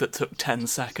joke that took 10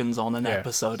 seconds on an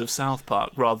episode of South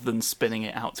Park, rather than spinning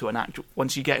it out to an actual.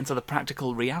 Once you get into the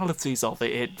practical realities of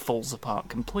it, it falls apart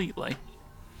completely.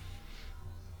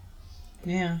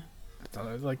 Yeah.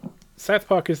 Like, South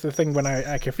Park is the thing when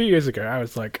like a few years ago I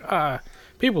was like,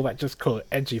 people that just call it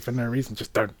edgy for no reason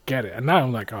just don't get it, and now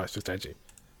I'm like, it's just edgy.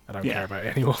 I don't care about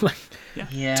it anymore.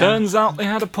 Yeah. Turns out they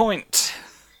had a point.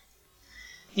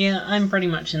 Yeah, I'm pretty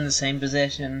much in the same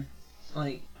position.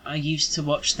 Like, I used to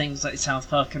watch things like South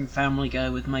Park and Family Guy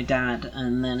with my dad,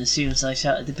 and then as soon as I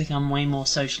started to become way more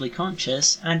socially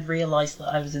conscious, and realised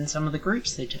that I was in some of the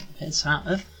groups they took the piss out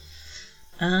of,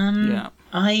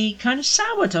 I kind of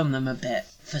soured on them a bit,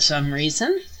 for some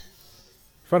reason.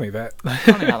 Funny that.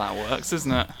 Funny how that works,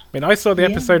 isn't it? I mean, I saw the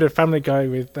episode of Family Guy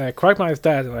with Quagmire's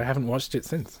dad, and I haven't watched it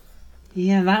since.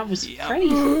 Yeah, that was pretty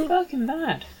fucking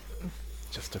bad.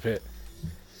 Just a bit.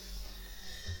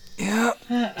 Yeah.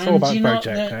 It's all about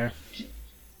Bojack now.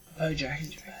 Bojack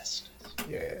is best.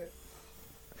 Yeah.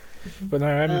 But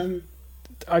no,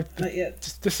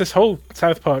 just this whole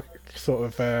South Park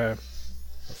sort of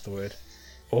what's the word?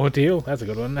 Ordeal. That's a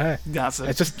good one. That's it.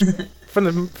 It's just from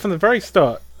the very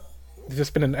start. There's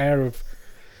just been an air of.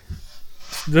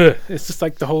 It's just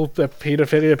like the whole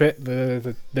paedophilia bit.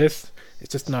 This.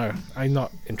 It's just no. I'm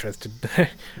not interested.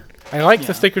 I like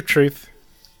the Stick of Truth.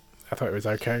 I thought it was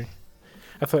okay.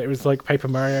 I thought it was like Paper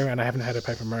Mario, and I haven't had a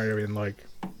Paper Mario in like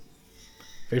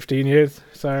 15 years.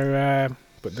 So,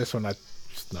 but this one, I'm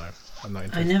not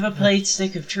interested. I never played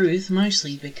Stick of Truth,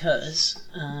 mostly because,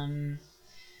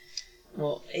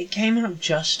 it came out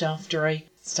just after I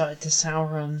started to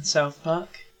sour on South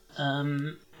Park,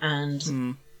 and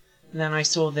then I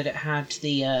saw that it had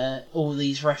the all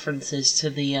these references to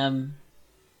the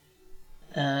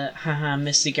haha,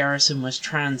 Mr. Garrison was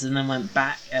trans, and then went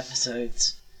back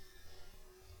episodes.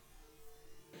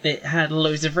 It had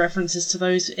loads of references to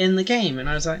those in the game, and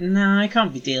I was like, nah, I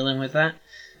can't be dealing with that.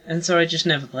 And so I just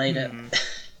never played it.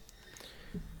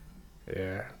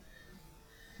 Yeah.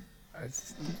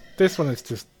 This one is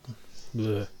just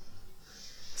bleh.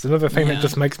 It's another thing that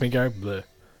just makes me go bleh.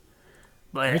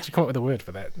 I need to come up with a word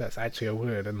for that. That's actually a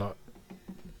word and not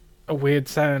a weird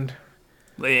sound.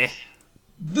 Bleh.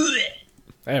 Bleh.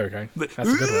 There we go. That's a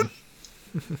good one.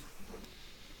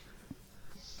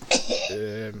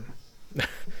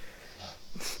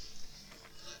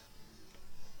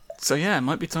 So yeah, it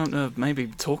might be time to maybe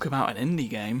talk about an indie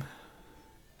game.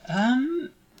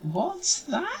 What's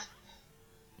that?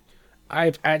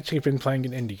 I've actually been playing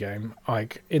an indie game,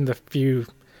 like, in the few...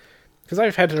 Because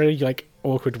I've had a really, like,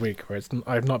 awkward week where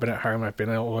I've not been at home, I've been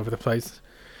all over the place.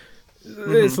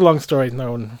 It's a long story,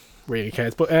 no one really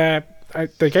cares. But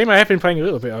the game I have been playing a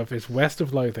little bit of is West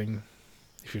of Loathing,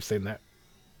 if you've seen that.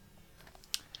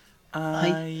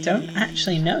 I don't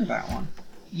actually know that one.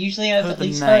 Usually I've at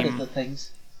least heard of the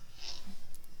things.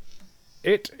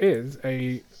 It is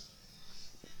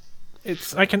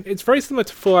it's very similar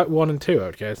to Fallout 1 and 2, I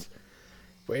would guess.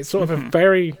 But it's sort of a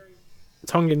very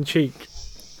tongue-in-cheek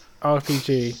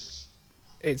RPG.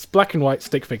 It's black and white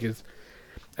stick figures,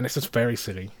 and it's just very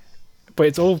silly. But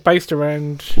it's all based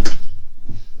around...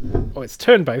 Well, it's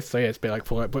turn-based, so yeah, it's a bit like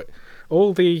Fallout, but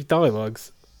all the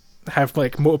dialogues have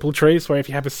like multiple trees, where if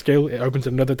you have a skill, it opens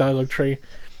another dialogue tree.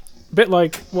 A bit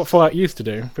like what Fallout used to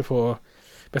do before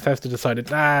Bethesda decided,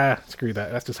 screw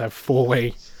that, let's just have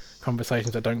 4-way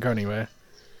conversations that don't go anywhere.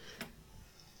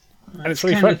 And it's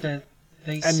really fun.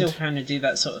 They still kind of do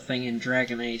that sort of thing in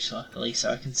Dragon Age, luckily,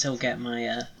 so I can still get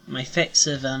my my fix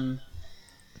of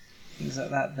things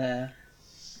like that there.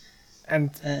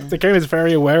 And the game is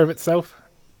very aware of itself.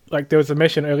 Like, there was a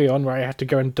mission early on where I had to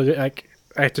go and I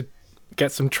had to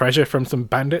get some treasure from some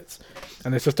bandits,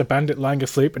 and there's just a bandit lying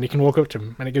asleep, and you can walk up to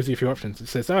him, and it gives you a few options. It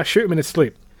says, shoot him in his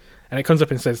sleep. And it comes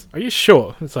up and says, are you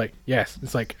sure? It's like, yes.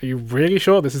 It's like, are you really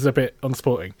sure? This is a bit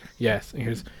unsporting. Yes. And he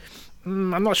goes,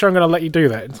 I'm not sure I'm going to let you do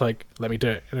that. It's like, let me do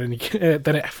it. And then,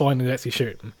 then it finally lets you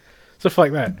shoot him. Stuff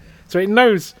like that. So it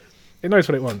knows what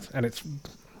it wants, and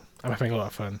I'm having a lot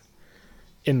of fun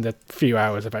in the few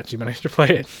hours I've actually managed to play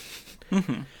it.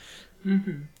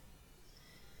 And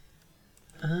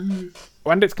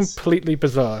it's completely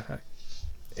bizarre.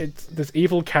 There's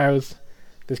evil cows,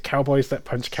 there's cowboys that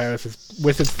punch cows, there's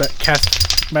wizards that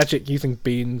cast magic using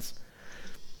beans.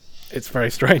 It's very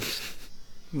strange.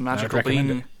 Magical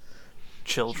bean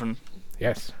children.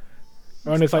 Yes.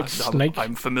 Oh, and there's like snake.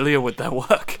 I'm familiar with their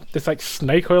work. There's like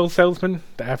snake oil salesmen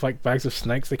that have like bags of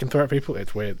snakes they can throw at people.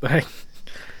 It's weird. Well,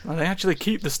 they actually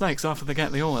keep the snakes after they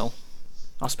get the oil.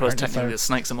 I suppose technically the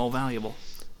snakes are more valuable.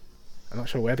 I'm not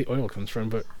sure where the oil comes from,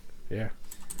 but yeah.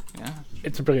 Yeah.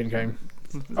 It's a brilliant game.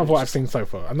 Of what I've seen so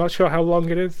far. I'm not sure how long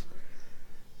it is.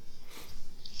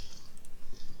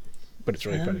 But it's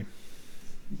really funny.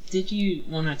 Did you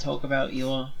want to talk about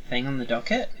your thing on the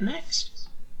docket next?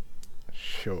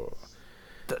 Sure.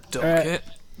 The docket?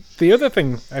 The other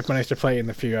thing I've managed to play in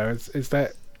a few hours is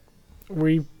that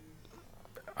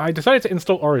I decided to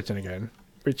install Origin again,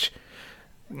 which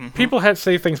people had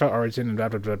say things about Origin and blah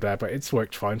blah blah blah, but it's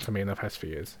worked fine for me in the past few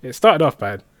years. It started off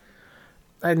bad,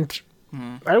 and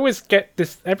I always get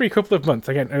this every couple of months.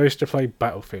 I get an urge to play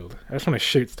Battlefield. I just want to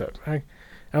shoot stuff. I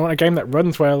want a game that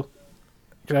runs well.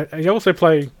 I also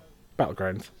play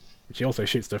Battlegrounds, which also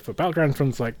shoots stuff, but Battlegrounds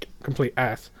runs like complete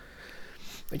ass.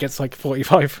 It gets like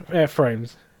 45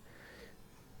 frames.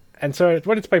 And so I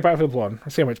wanted to play Battlefield 1. I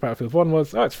see how much Battlefield 1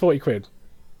 was. Oh, it's 40 quid.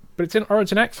 But it's in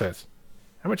Origin Access.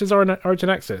 How much is Origin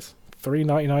Access?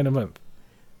 $3.99 a month.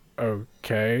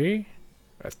 Okay.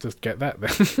 Let's just get that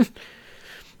then.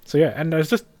 So yeah, and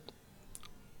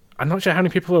I'm not sure how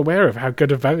many people are aware of how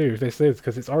good a value this is,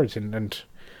 because it's Origin, and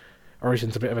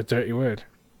Origin's a bit of a dirty word.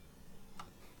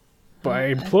 But I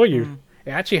implore you,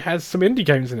 it actually has some indie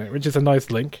games in it, which is a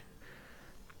nice link.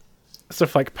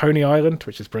 Stuff like Pony Island,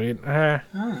 which is brilliant. I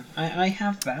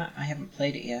have that. I haven't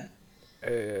played it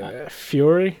yet.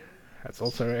 Fury, that's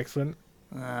also excellent.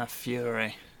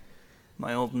 Fury.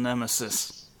 My old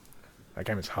nemesis. That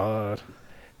game is hard.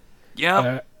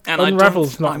 Yeah. And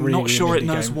Unravel's I'm really not sure it an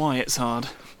indie knows game. why it's hard.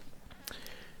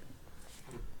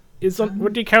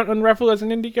 Would you count Unravel as an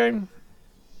indie game?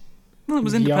 Well, it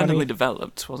was independently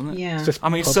developed, wasn't it? Yeah. I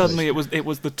mean, certainly it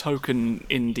was the token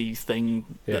indie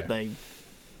thing that they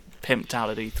pimped out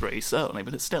at E3, certainly,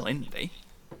 but it's still indie.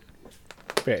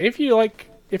 But if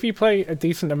you play a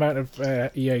decent amount of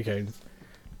EA games,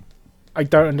 I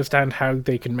don't understand how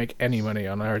they can make any money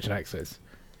on Origin Access.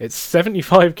 It's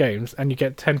 75 games, and you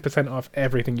get 10% off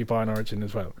everything you buy on Origin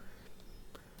as well.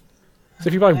 So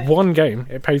if you buy one game,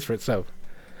 it pays for itself.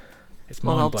 It's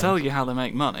I'll tell you how they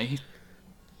make money.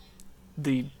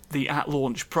 The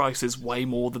at-launch price is way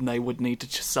more than they would need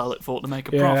to sell it for to make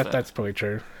a profit. Yeah, that's probably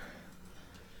true.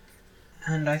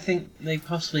 And I think they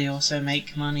possibly also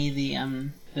make money the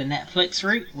Netflix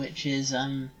route, which is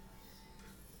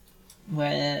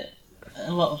where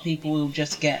a lot of people will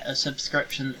just get a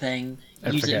subscription thing,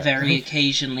 use it very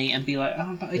occasionally, and be like,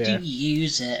 oh, but I do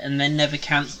use it, and then never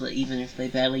cancel it even if they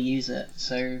barely use it.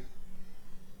 So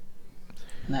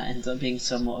that ends up being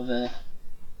somewhat of a...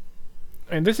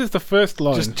 And this is the first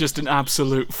line. Just an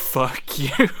absolute fuck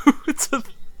you.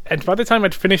 And by the time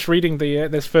I'd finished reading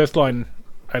this first line,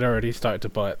 I'd already started to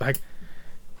buy it. Like,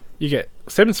 you get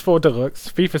Sims 4 Deluxe,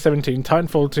 FIFA 17,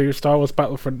 Titanfall 2, Star Wars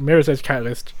Battlefront, Mirror's Edge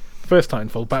Catalyst, First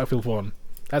Titanfall, Battlefield 1.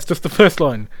 That's just the first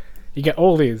line. You get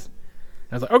all these.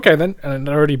 And I was like, okay then, and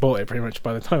I already bought it pretty much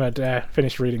by the time I'd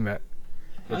finished reading that.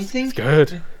 It's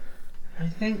good. I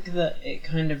think that it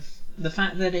kind of... The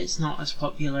fact that it's not as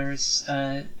popular as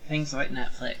things like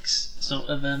Netflix sort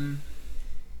of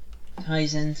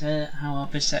ties into how our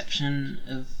perception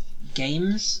of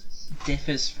games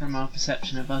differs from our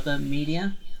perception of other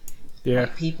media. Yeah.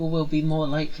 Like, people will be more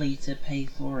likely to pay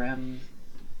for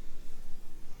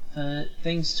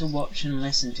things to watch and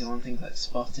listen to on things like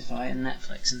Spotify and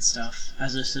Netflix and stuff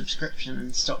as a subscription,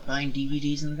 and stop buying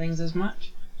DVDs and things as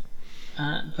much.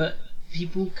 But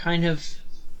people kind of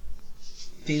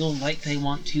feel like they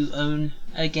want to own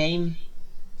a game,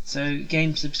 so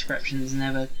game subscriptions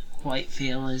never quite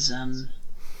feel as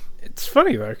It's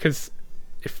funny though, because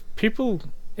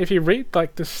if you read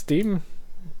like the Steam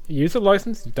user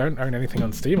license, you don't own anything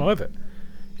on Steam either.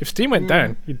 If Steam went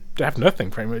down, you'd have nothing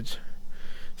pretty much.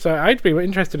 So I'd be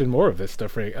interested in more of this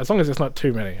stuff, really, as long as it's not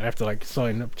too many. I have to like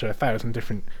sign up to 1,000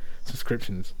 different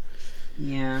subscriptions.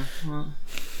 Yeah, well,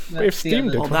 but if Steam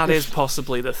did, that is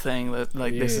possibly the thing that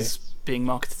this is being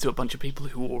marketed to a bunch of people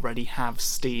who already have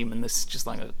Steam, and this is just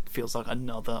feels like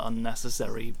another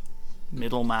unnecessary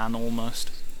middleman almost.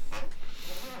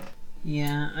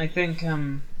 Yeah, I think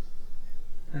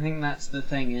that's the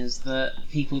thing, is that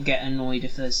people get annoyed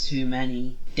if there's too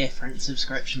many different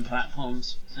subscription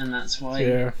platforms, and that's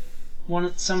why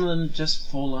some of them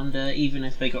just fall under, even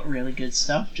if they got really good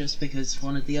stuff, just because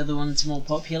one of the other ones is more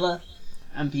popular,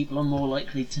 and people are more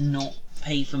likely to not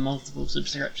pay for multiple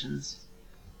subscriptions.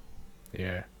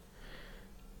 Yeah.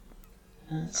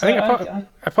 So I think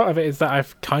a part of it is that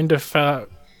I've kind of fell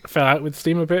out with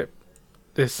Steam a bit.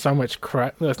 There's so much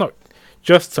crap. There's not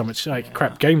just so much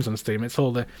crap games on Steam. It's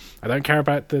all I don't care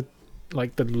about the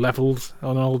levels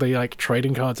on all the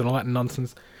trading cards and all that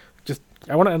nonsense.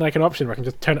 I want it an option where I can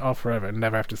just turn it off forever and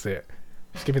never have to see it.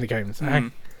 Just give me the games.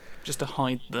 Just to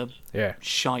hide the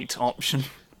shite option.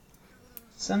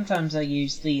 Sometimes I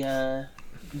use the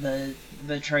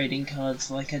trading cards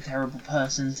like a terrible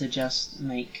person to just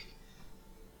make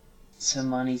some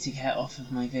money to get off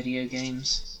of my video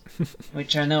games.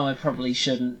 Which I know I probably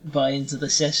shouldn't buy into the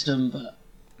system, but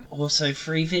also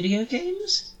free video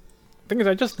games? The thing is,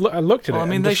 I looked at it. I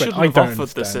mean, they shouldn't have offered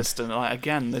the system.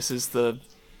 Again, this is the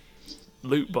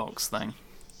loot box thing.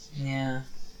 Yeah.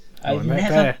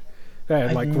 They're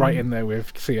right in there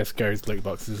with CSGO's loot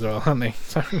boxes as well, aren't they?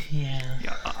 So. Yeah.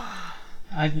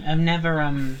 I've never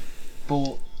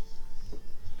bought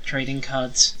trading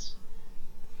cards.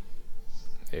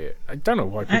 Yeah, I don't know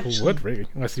why people would, really,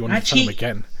 unless you want to sell them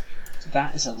again.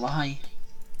 That is a lie.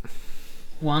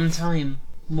 One time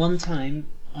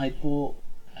I bought,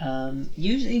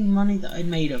 using money that I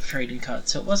made off trading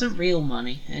cards, so it wasn't real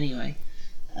money anyway.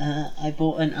 I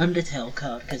bought an Undertale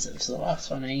card because it was the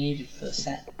last one I needed for the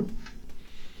set.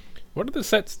 What do the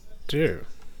sets do?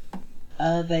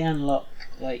 They unlock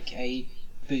like a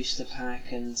booster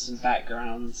pack and some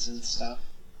backgrounds and stuff.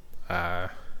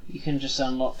 You can just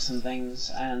unlock some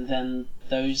things, and then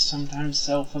those sometimes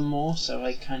sell for more. So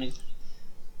I kind of,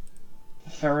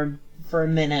 for a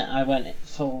minute, I went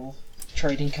full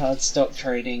trading card stock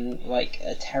trading like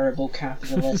a terrible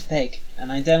capitalist pig,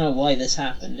 and I don't know why this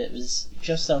happened. It was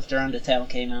just after Undertale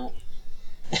came out.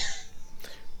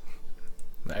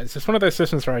 It's just one of those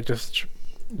systems where I just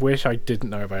wish I didn't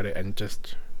know about it and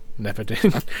just never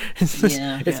did.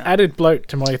 It's added bloat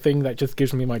to my thing that just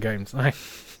gives me my games.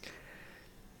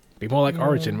 Be more like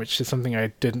Origin, which is something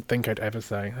I didn't think I'd ever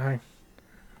say.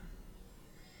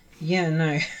 Yeah,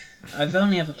 no. I've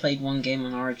only ever played one game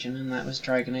on Origin, and that was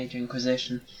Dragon Age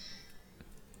Inquisition.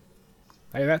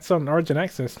 Hey, that's on Origin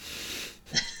Access.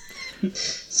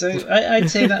 So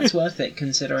I'd say that's worth it,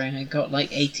 considering I got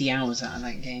like 80 hours out of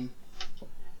that game.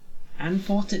 And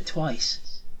bought it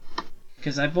twice.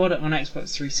 Because I bought it on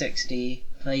Xbox 360,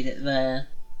 played it there,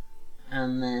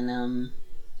 and then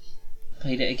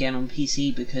played it again on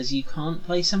PC, because you can't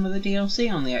play some of the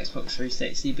DLC on the Xbox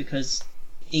 360 because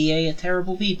EA are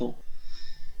terrible people.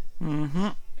 Mm-hmm.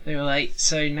 They were like,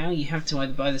 so now you have to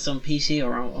either buy this on PC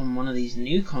or on one of these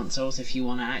new consoles if you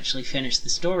want to actually finish the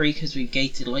story, because we've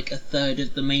gated like a third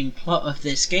of the main plot of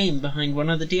this game behind one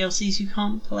of the DLCs you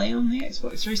can't play on the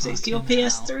Xbox 360 or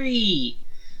PS3.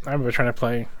 I remember trying to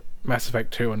play Mass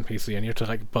Effect 2 on PC, and you have to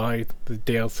like buy the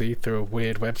DLC through a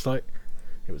weird website.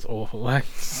 It was awful. I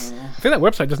think that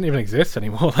website doesn't even exist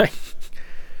anymore.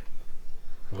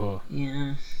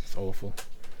 Yeah, it's awful.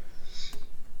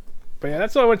 But yeah,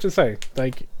 that's all I wanted to say.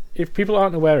 Like, if people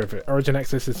aren't aware of it, Origin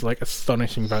Access is like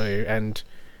astonishing value, and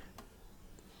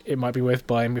it might be worth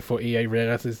buying before EA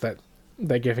realizes that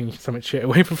they're giving so much shit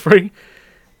away for free.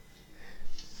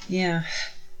 Yeah.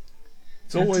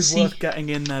 It's always worth getting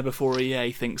in there before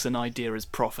EA thinks an idea is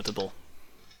profitable.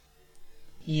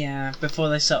 Yeah, before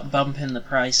they start bumping the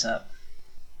price up.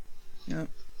 Yep.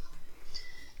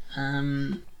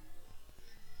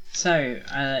 So,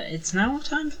 it's now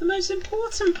time for the most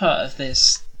important part of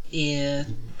this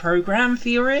program for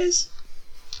your ears.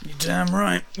 You're damn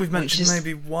right. We've mentioned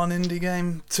maybe one indie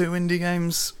game, two indie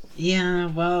games. Yeah,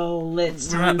 well, we're at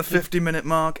the 50-minute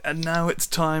mark, and now it's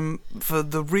time for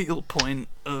the real point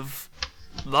of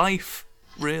life,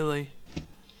 really.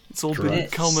 It's all been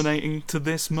culminating to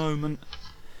this moment.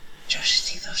 Josh's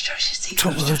teeth.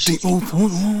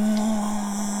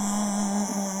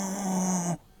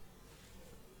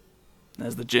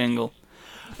 There's the jingle.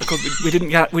 Of course, we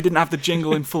didn't have the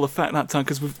jingle in full effect that time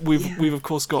because we've of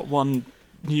course got one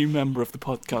new member of the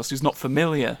podcast who's not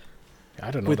familiar.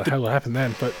 I don't know what the hell happened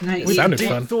then, but it with sounded deep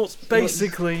fun. Thoughts,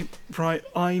 basically, right?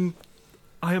 I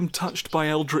am touched by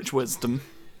eldritch wisdom,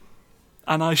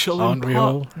 and I shall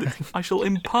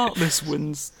impart this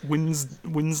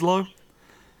Winslow.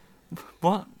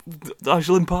 What? I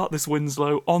shall impart this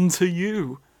Winslow onto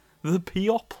you, the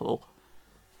People.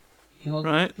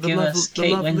 Right, the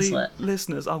lovely Winslet.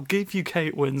 Listeners, I'll give you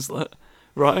Kate Winslet.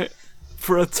 Right,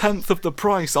 for a tenth of the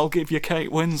price, I'll give you Kate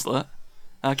Winslet.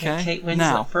 Okay, Kate Winslet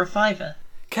now for $5.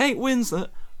 Kate Winslet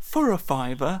for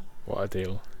 $5. What a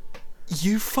deal!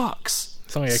 You fucks.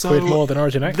 It's only £1 more than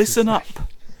Origin Access. Listen up.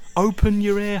 Open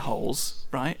your ear holes.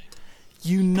 Right,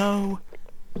 you know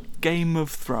Game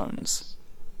of Thrones.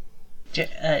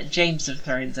 James of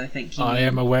Thrones, I think. I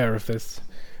am aware of this.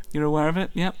 You're aware of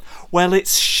it? Yep. Well,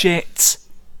 it's shit.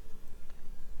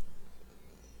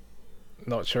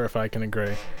 Not sure if I can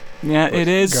agree. Yeah, it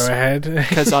is. Go ahead.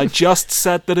 Because I just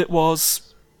said that it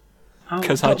was.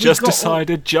 Because I just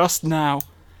decided just now.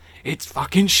 It's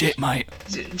fucking shit, mate.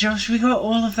 Josh, we got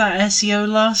all of that SEO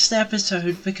last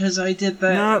episode because I did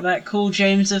that cool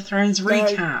James of Thrones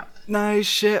recap. No,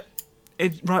 shit.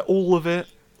 Right, all of it.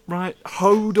 Right,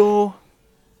 Hodor.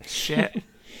 Shit.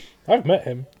 I've met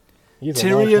him.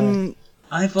 Tyrion.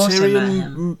 I've also met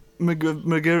him.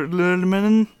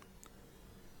 McGurlman.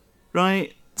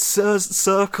 Right,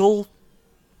 Circle.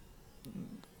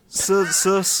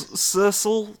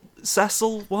 Cecil.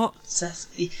 What?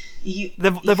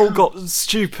 They've all got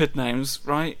stupid names,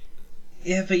 right?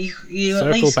 Yeah, but you at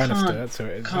least Bannister, that's who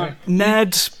it is.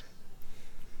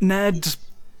 Ned.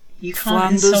 You can't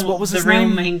Flanders. insult What was the his real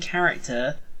name? main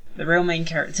character The real main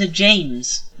character,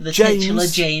 James. The titular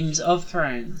James of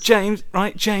Thrones. James,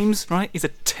 right? He's a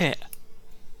tit.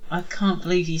 I can't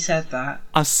believe you said that.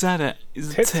 I said it.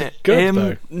 He's a tit. Good, him,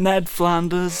 though. Ned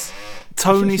Flanders,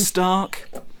 Tony Stark.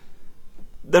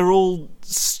 They're all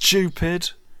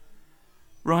stupid,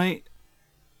 right?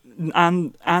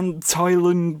 And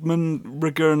Tylenman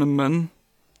Regurneman.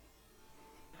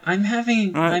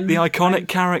 The iconic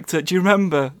character. Do you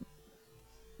remember?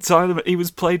 Tyler, he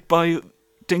was played by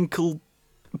Dinkle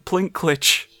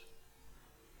Plinklich.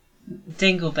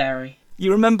 Dingleberry.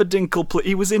 You remember Dinkle?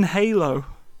 He was in Halo.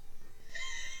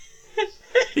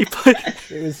 He played.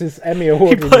 It was his Emmy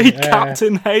Award. He played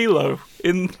Captain Halo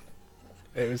in.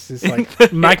 It was his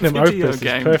like magnum opus.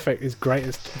 Game. His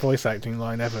greatest voice acting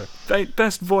line ever.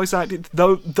 Best voice acting.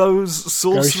 Those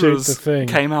sorcerers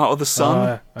came out of the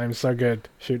sun. I'm so good.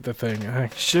 Shoot the thing.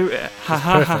 Shoot it. Ha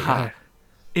ha ha ha.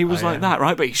 He was like that,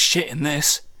 right? But he's shit in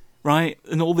this, right?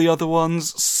 And all the other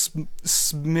ones,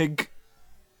 Smig,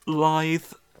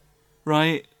 Lithe,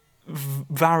 right?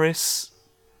 Varys.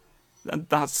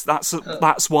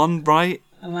 That's one, right?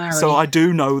 Larry. So I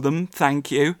do know them.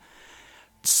 Thank you.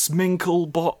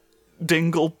 Sminklebot,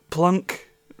 Dingle, Plunk,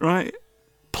 right?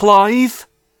 Blythe.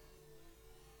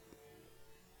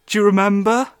 Do you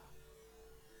remember?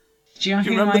 Do you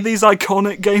remember these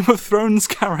iconic Game of Thrones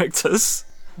characters?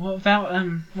 What about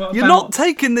You're not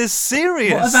taking this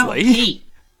seriously. What about Pete?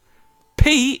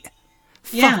 Pete?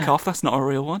 Yeah. Fuck off, that's not a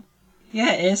real one.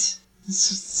 Yeah, it is.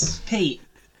 It's Pete.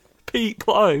 Pete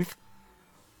Blythe.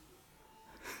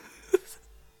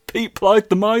 Pete Blythe,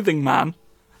 the Mithing Man.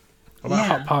 What about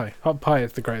Hot Pie? Hot Pie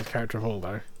is the greatest character of all,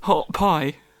 though. Hot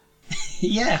Pie?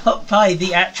 Yeah, Hot Pie,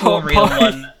 the actual real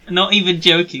one. Not even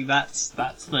joking, that's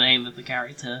the name of the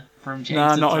character from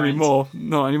James of not Thrones. anymore.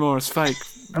 Not anymore, it's fake.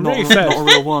 Not a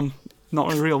real one.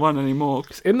 Not a real one anymore.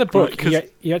 In the book,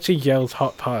 he actually yells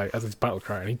 "Hot Pie" as his battle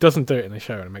cry, and he doesn't do it in the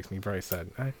show, and it makes me very sad.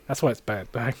 That's why it's bad.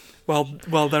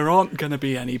 Well, there aren't going to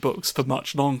be any books for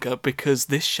much longer because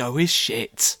this show is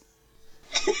shit.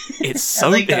 It's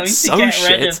so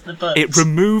shit. It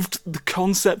removed the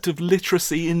concept of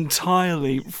literacy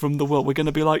entirely from the world. We're going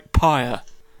to be like Pyre.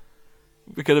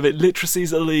 We're going to be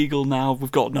literacy's illegal now. We've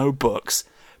got no books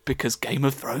because Game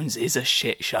of Thrones is a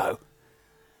shit show.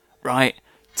 Right?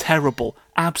 Terrible,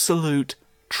 absolute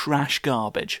trash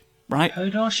garbage. Right?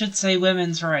 Hodor should say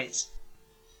women's rights.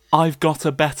 I've got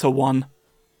a better one.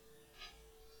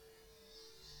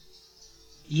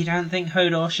 You don't think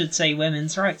Hodor should say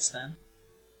women's rights then?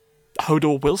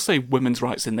 Hodor will say women's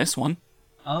rights in this one.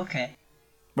 Okay.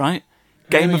 Right?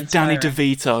 Game of Danny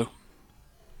DeVito.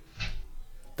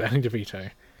 Danny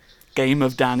DeVito. Game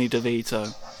of Danny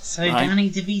DeVito. So right? Danny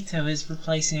DeVito is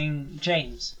replacing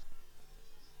James?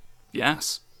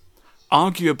 Yes.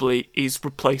 Arguably, he's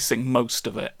replacing most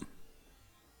of it.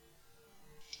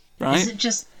 Right? Is it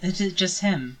just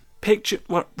him?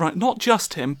 Right, not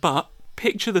just him, but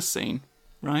picture the scene,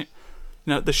 right?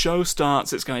 You know, the show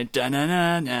starts, it's going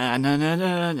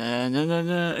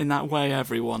da-na-na-na-na-na-na-na-na-na, in that way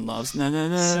everyone loves.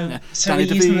 Na-na-na-na. So Danny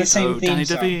we're using the same DeVito, theme Danny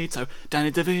song. DeVito,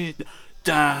 Danny DeVito,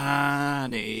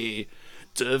 Danny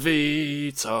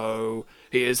DeVito,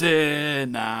 he is here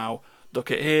now, look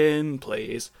at him,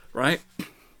 please, right?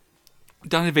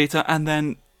 Danny DeVito, and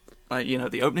then,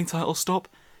 the opening title stop,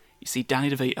 you see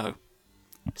Danny DeVito,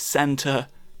 center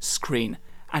screen,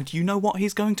 and you know what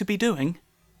he's going to be doing?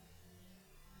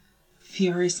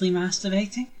 Furiously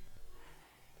masturbating?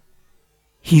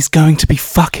 He's going to be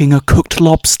fucking a cooked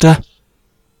lobster.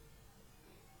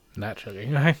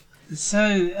 Naturally.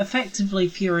 So, effectively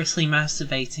furiously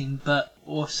masturbating, but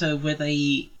also with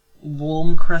a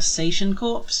warm crustacean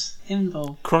corpse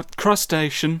involved.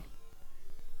 Crustacean.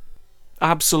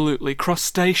 Absolutely.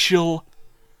 Crustaceal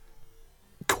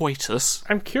coitus.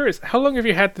 I'm curious, how long have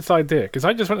you had this idea? Because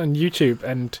I just went on YouTube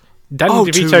and Danny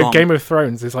DeVito Game of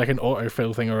Thrones is like an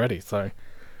autofill thing already, so...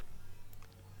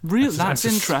 Really? That's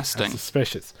interesting. That's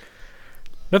suspicious.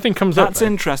 Nothing comes up. That's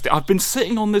interesting. I've been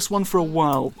sitting on this one for a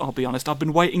while, I'll be honest. I've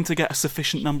been waiting to get a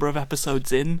sufficient number of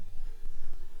episodes in.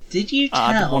 Did you tell...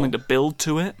 I've been wanting to build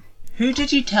to it. Who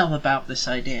did you tell about this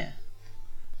idea?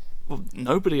 Well,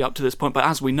 nobody up to this point, but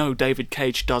as we know, David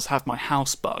Cage does have my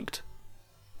house bugged.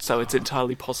 So it's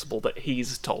entirely possible that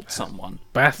he's told someone.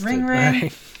 Bastard. Ring,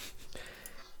 ring.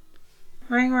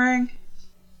 Ring, ring.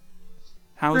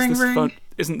 How is this phone?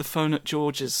 Isn't the phone at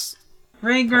George's?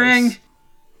 Ring, place?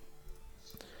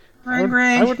 ring.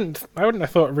 Ring. I wouldn't have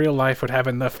thought real life would have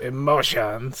enough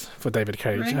emotions for David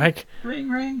Cage.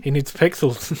 Ring. He needs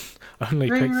pixels. Only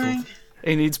pixels. Ring.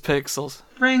 He needs pixels.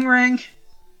 Ring. Ring.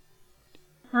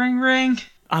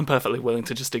 I'm perfectly willing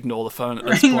to just ignore the phone at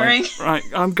this Ring, point. ring. Right,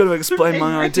 I'm going to explain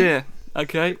my idea.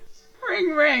 Okay. Ring,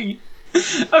 ring.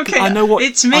 Okay, I know what,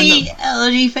 it's me,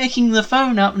 Elodie, picking the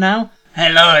phone up now.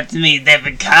 Hello, it's me,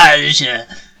 David Kaj.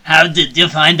 How did you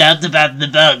find out about the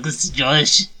bugs,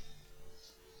 Josh?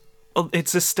 Well,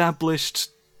 it's established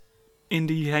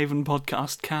Indie Haven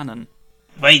podcast canon.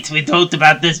 Wait, we talked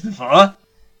about this before?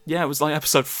 Yeah, it was like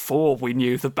episode 4 we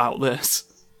knew about this.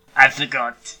 I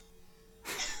forgot.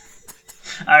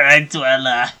 Alright,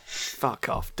 well, Fuck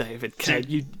off, David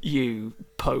K. You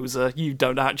poser. You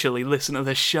don't actually listen to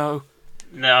this show.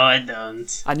 No, I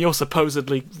don't. And you're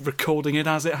supposedly recording it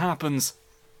as it happens.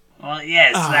 Well,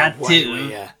 yes, that too.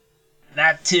 Yeah.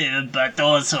 That too, but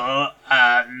also,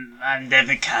 I'm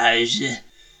David Kaj.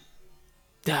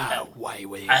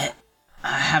 I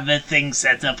have a thing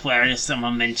set up where if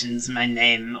someone mentions my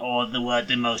name or the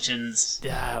word emotions...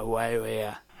 Away with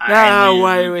you.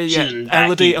 Elodie,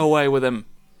 Elodie, away with him.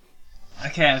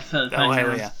 Okay, I put the phone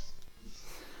down. Yeah.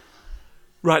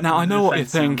 Right, now I know what you're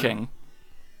thinking.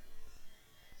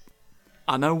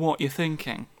 I know what you're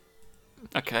thinking.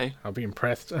 Okay. I'll be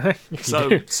impressed.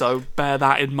 So bear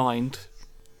that in mind,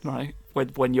 right?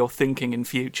 When you're thinking in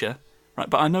future, right?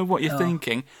 But I know what you're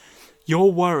thinking.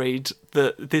 You're worried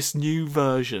that this new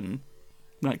version,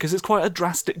 right? Because it's quite a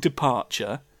drastic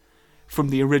departure from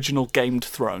the original Game of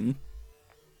Thrones,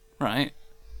 right?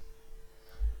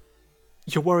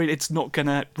 You're worried it's not going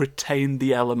to retain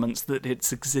the elements that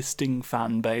its existing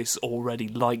fan base already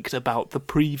liked about the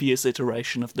previous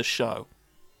iteration of the show.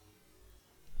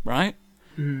 Right?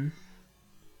 Mm.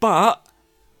 But,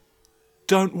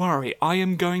 don't worry, I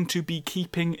am going to be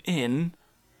keeping in...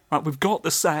 Right, we've got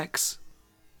the sex.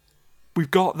 We've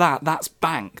got that's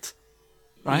banked.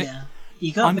 Right? Yeah.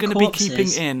 You got I'm the going to be corpses.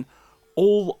 keeping in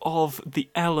all of the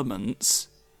elements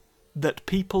that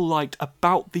people liked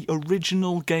about the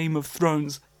original Game of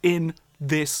Thrones in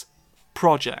this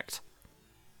project.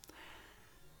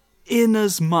 In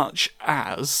as much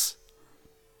as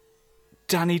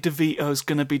Danny DeVito's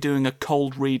going to be doing a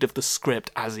cold read of the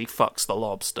script as he fucks the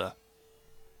lobster.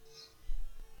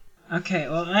 Okay,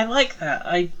 well, I like that.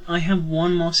 I have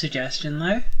one more suggestion,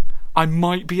 though. I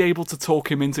might be able to talk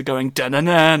him into going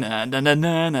da-na-na-na,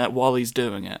 da-na-na-na while he's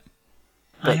doing it.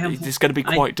 But it's going to be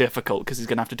quite difficult because he's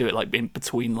going to have to do it like in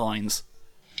between lines.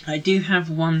 I do have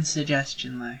one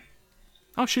suggestion though.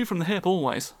 I'll shoot from the hip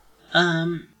always.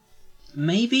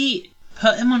 Maybe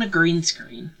put him on a green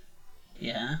screen.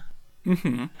 Yeah.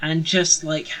 Mm-hmm. And just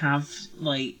like have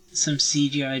like some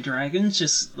CGI dragons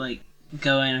just like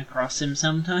going across him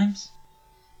sometimes.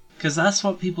 Because that's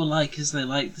what people like, is they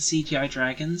like the CGI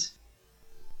dragons.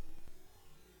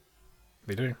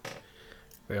 They do.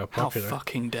 They are popular. How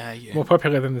fucking dare you? More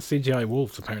popular than the CGI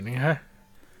wolves, apparently, huh?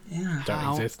 Yeah. Don't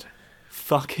exist.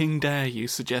 Fucking dare you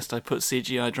suggest I put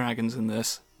CGI dragons in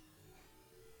this?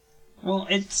 Well,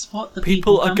 it's what the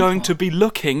people are come going for. to be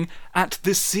looking at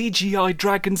the CGI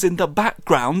dragons in the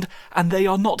background, and they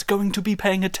are not going to be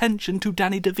paying attention to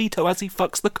Danny DeVito as he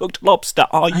fucks the cooked lobster.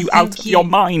 Are you out of your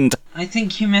mind? I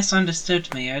think you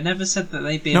misunderstood me. I never said that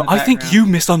they'd be in No, the background. I think you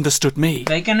misunderstood me.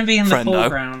 They're going to be in the friendo.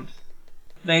 foreground.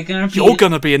 They're going to be... You're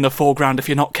going to be in the foreground if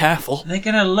you're not careful. They're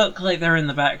going to look like they're in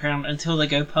the background until they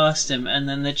go past him, and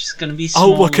then they're just going to be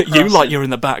small. Oh, look at you across like him. you're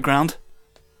in the background.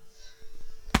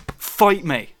 Fight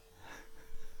me.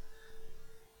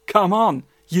 Come on,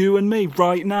 you and me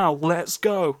right now, let's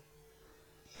go.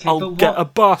 Okay, I'll get a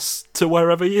bus to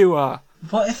wherever you are.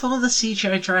 What if all the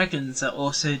CGI dragons are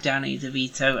also Danny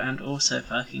DeVito and also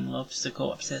fucking lobster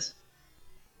corpses?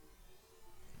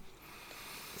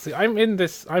 See, I'm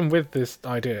with this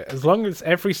idea. As long as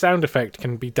every sound effect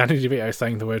can be Danny DeVito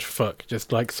saying the word fuck,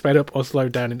 just like sped up or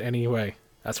slowed down in any way.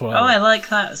 That's what I like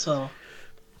that as well.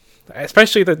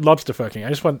 Especially the lobster fucking. I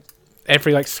just want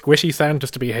every like squishy sound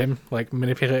just to be him, like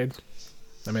manipulated.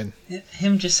 I mean,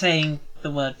 him just saying the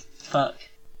word fuck.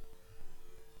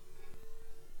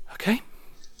 Okay.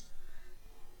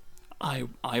 I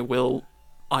will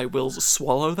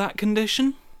swallow that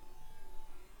condition.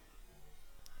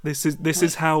 This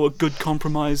is how a good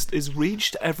compromise is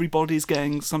reached. Everybody's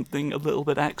getting something a little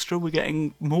bit extra. We're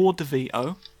getting more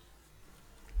DeVito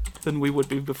than we would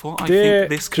be before. I think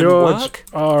this can George work.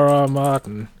 R.R.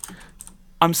 Martin.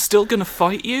 I'm still going to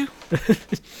fight you.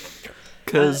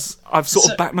 Because I've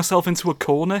sort of backed myself into a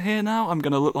corner here now. I'm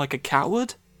going to look like a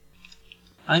coward.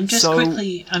 I'm just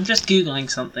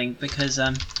Googling something because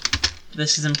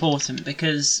this is important,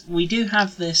 because we do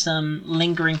have this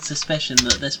lingering suspicion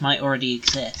that this might already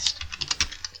exist.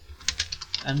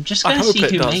 I'm just going to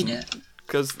see who made it.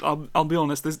 Because I'll be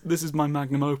honest, this is my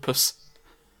magnum opus.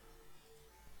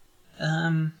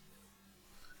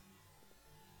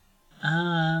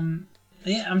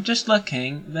 Yeah, I'm just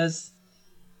looking. There's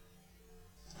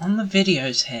On the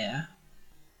videos here...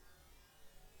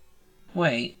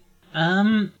 Wait,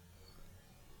 I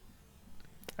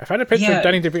found a picture of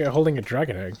Danny DeVito holding a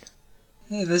dragon egg.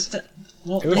 Yeah, there's... then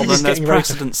there's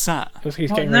precedent set.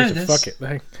 He's getting ready to fuck it,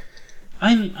 though.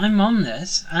 I'm on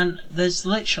this, and there's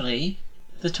literally...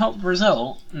 The top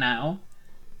result now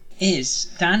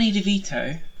is Danny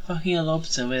DeVito fucking a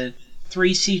lobster with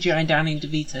 3 CGI Danny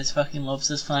DeVito's fucking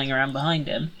lobsters flying around behind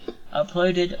him,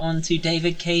 uploaded onto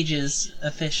David Cage's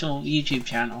official YouTube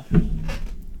channel.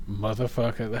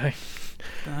 Motherfucker, they.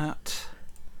 That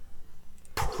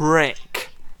prick.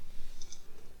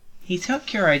 He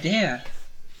took your idea.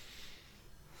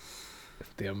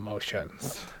 The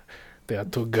emotions. They are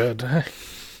too good.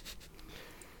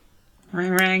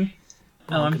 Ring ring.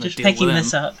 Oh, I'm just picking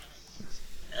this up.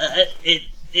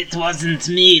 It wasn't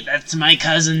me. That's my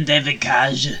cousin David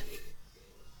Cage.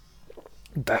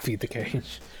 Daffy the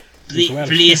Cage.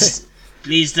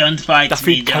 Please don't fight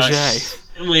Daffy me, Josh.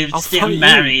 We're I'll still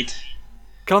married.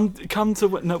 Come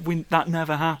to no, that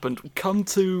never happened. Come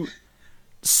to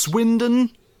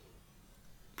Swindon.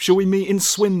 Shall we meet in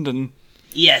Swindon?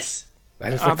 Yes.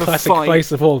 That is the classic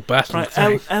place of all bastards.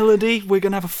 Right, Elodie, we're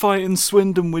going to have a fight in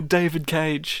Swindon with David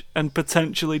Cage and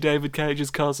potentially David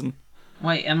Cage's cousin.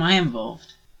 Wait, am I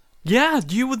involved? Yeah,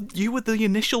 you were the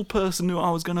initial person who I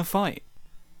was going to fight.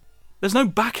 There's no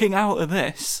backing out of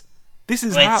this. This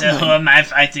is happening. So who am I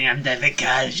fighting? I'm David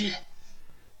Cage.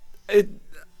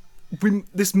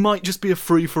 This might just be a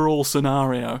free-for-all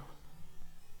scenario.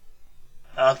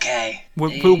 Okay.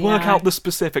 We'll work out the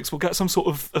specifics. We'll get some sort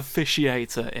of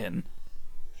officiator in.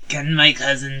 Can my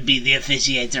cousin be the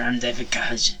officiator? I'm David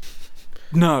Cage.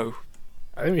 No.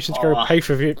 I think we should go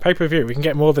pay-per-view. We can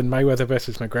get more than Mayweather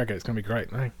versus McGregor. It's going to be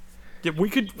great, no? Yeah, we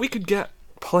could get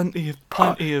plenty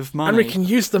of money. And we can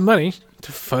use the money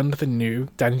to fund the new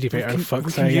Danny DeVito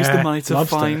we can use the money to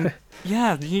find...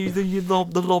 Yeah,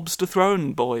 the lobster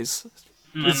throne boys.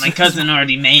 Well, my cousin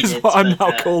already made it. What I'm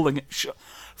now calling it.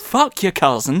 Fuck your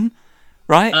cousin,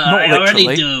 right? Not I literally.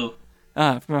 already do.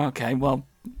 Okay, well,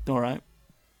 alright.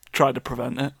 Try to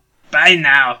prevent it. Bye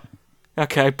now.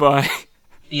 Okay, bye.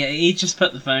 Yeah, he just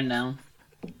put the phone down.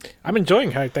 I'm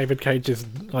enjoying how David Cage is,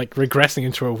 like, regressing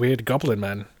into a weird goblin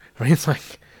man. Where he's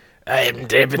like, I am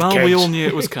David Cage. Well, we all knew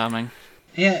it was coming.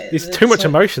 Yeah, there's too much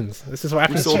emotions. This is what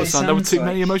happens. We saw the sun. There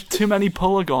were too many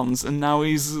polygons, and now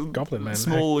he's goblin man,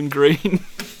 small and green.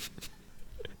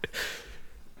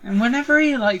 And whenever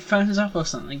he phones up or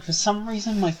something, for some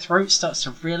reason my throat starts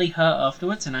to really hurt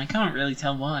afterwards, and I can't really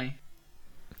tell why.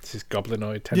 It's his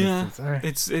goblinoid tendencies. Yeah,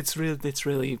 it's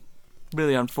really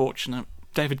unfortunate.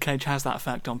 David Cage has that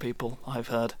effect on people, I've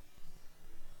heard.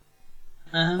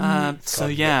 So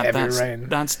yeah,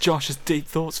 that's Josh's deep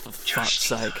thoughts, for fuck's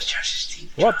sake.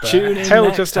 What the Tune in hell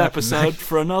next just episode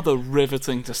for another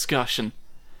riveting discussion.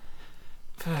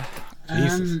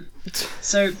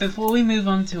 So before we move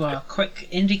on to our quick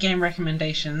indie game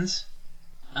recommendations,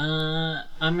 I'm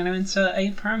going to insert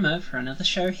a promo for another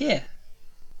show here.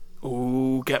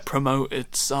 Ooh, get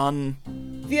promoted, son.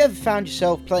 Have you ever found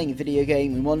yourself playing a video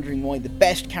game and wondering why the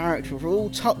best characters are all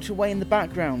tucked away in the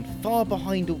background, far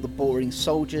behind all the boring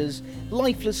soldiers,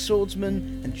 lifeless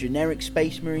swordsmen, and generic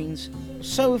space marines?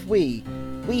 So have we.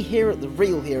 We here at the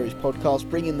Real Heroes podcast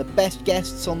bring in the best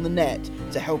guests on the net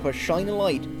to help us shine a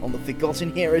light on the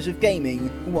forgotten heroes of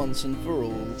gaming once and for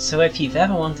all. So if you've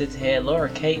ever wanted to hear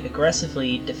Laura Kate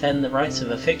aggressively defend the rights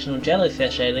of a fictional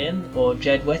jellyfish alien, or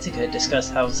Jed Whittaker discuss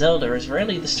how Zelda is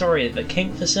really the story of a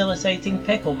kink-facilitating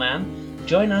pickle man,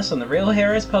 join us on the Real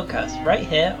Heroes podcast right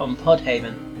here on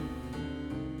Podhaven.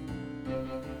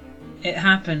 It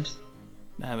happened.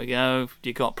 There we go.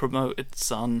 You got promoted,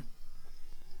 son.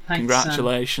 Thanks,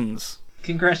 congratulations. Son.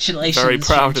 Congratulations. Very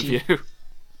proud Shinji. of you.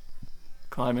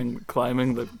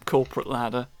 Climbing the corporate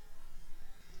ladder.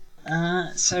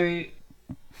 So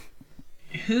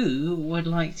who would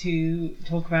like to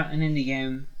talk about an indie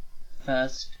game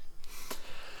first?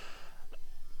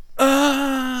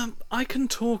 I can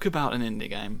talk about an indie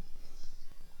game.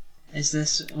 Is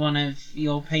this one of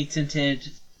your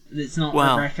patented... It's not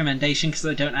a recommendation because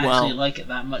I don't actually like it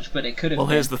that much, but it could have been.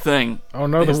 Well, here's the thing. Oh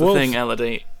no, here's the thing,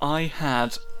 Elodie. I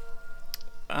had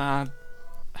a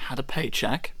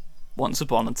paycheck once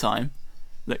upon a time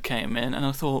that came in, and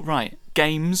I thought, right,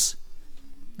 games,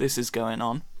 this is going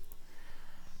on.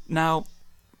 Now,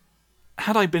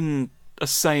 had I been a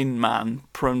sane man,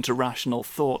 prone to rational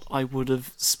thought, I would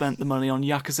have spent the money on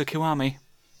Yakuza Kiwami.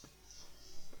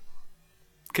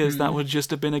 Because that would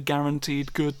just have been a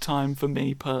guaranteed good time for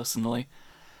me personally.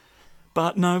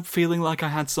 But no, feeling like I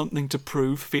had something to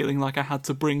prove, feeling like I had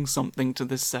to bring something to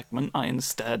this segment, I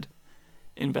instead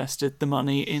invested the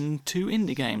money in 2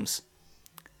 indie games.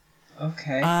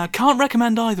 Okay. Can't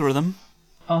recommend either of them.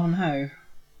 Oh no.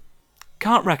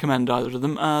 Can't recommend either of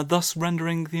them, thus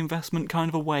rendering the investment kind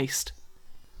of a waste.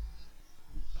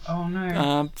 Oh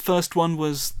no. First one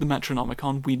was the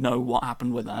Metronomicon. We know what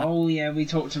happened with that. Oh yeah, we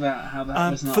talked about how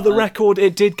that was not... For the record,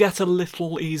 it did get a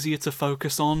little easier to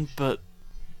focus on, but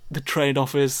the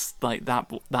trade-off is, like, that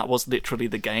was literally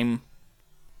the game.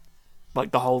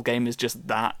 Like, the whole game is just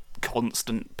that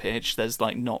constant pitch. There's,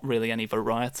 like, not really any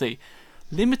variety.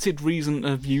 Limited reason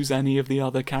to use any of the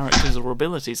other characters or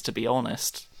abilities, to be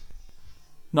honest.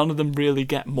 None of them really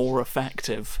get more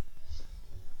effective.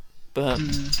 But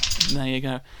there you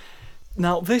go.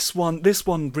 Now this one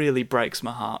really breaks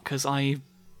my heart because I'm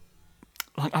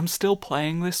still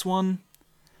playing this one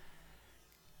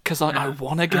because I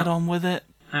want to get on with it.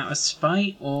 Out of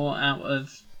spite or out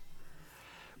of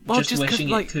just wishing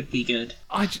it could be good?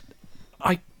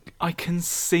 I can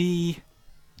see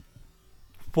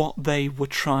what they were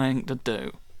trying to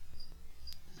do,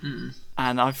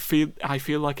 and I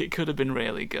feel like it could have been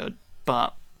really good,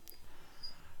 but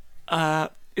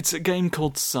it's a game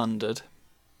called Sundered.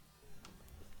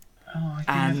 Oh, I think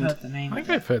I've heard the name. I think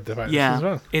I've heard about this as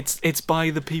well. It's by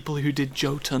the people who did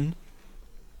Jotun.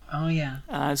 Oh yeah.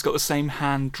 It's got the same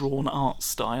hand-drawn art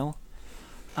style.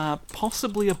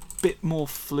 Possibly a bit more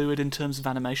fluid in terms of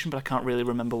animation, but I can't really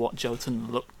remember what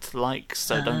Jotun looked like,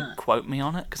 so don't quote me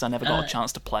on it, because I never got a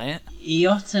chance to play it.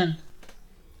 Jotun.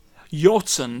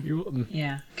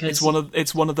 Yeah, it's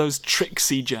one of those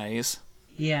tricksy J's.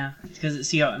 Yeah, because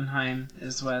it's Jotunheim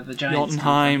is where the giants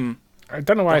Jotunheim. I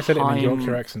don't know why I said it in a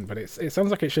Yorkshire accent, but it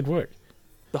sounds like it should work.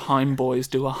 The Heim boys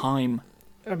do a Heim.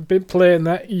 I've been playing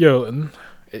that Jotun.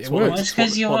 It works.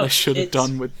 What they should have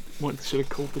done with what they should have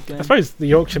called the game. I suppose the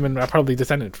Yorkshiremen are probably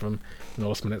descended from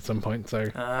Norsemen at some point, so...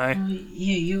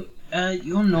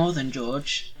 you're Northern,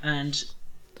 George, and...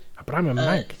 But I'm a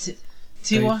Manc.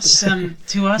 To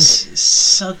us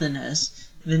Southerners,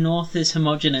 the North is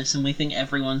homogenous, and we think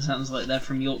everyone sounds like they're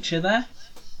from Yorkshire there.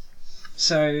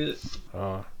 So...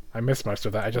 Oh, I missed most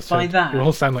of that. I just said, you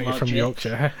all sound like you're from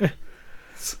Yorkshire.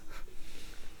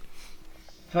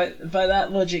 By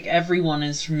that logic, everyone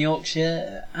is from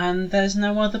Yorkshire, and there's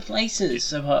no other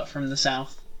places apart from the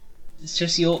South. It's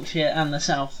just Yorkshire and the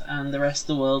South, and the rest of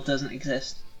the world doesn't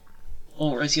exist.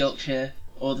 Or is Yorkshire,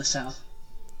 or the South.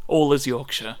 All is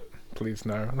Yorkshire. Please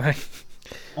no.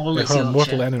 All is Yorkshire.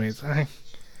 Mortal enemies.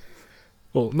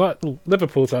 Well, not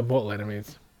Liverpool's our mortal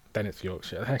enemies. Then it's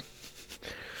Yorkshire. Okay,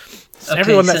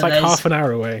 everyone that's like half an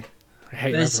hour away. I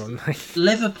hate everyone.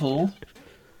 Liverpool,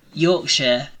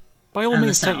 Yorkshire. By all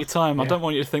means, take your time. Yeah. I don't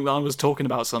want you to think that I was talking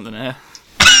about something here.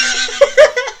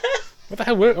 What the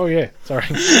hell? Oh yeah, sorry.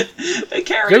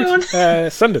 Carry on.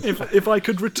 Sundered. If I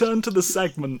could return to the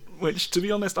segment, which, to be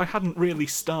honest, I hadn't really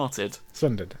started.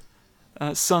 Sundered.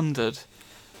 Sundered.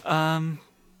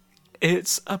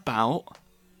 It's about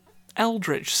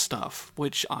Eldritch stuff,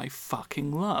 which I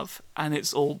fucking love, and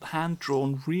it's all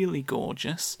hand-drawn, really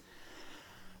gorgeous.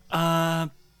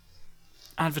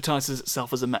 Advertises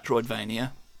itself as a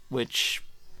Metroidvania, which,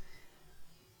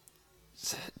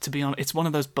 to be honest, it's one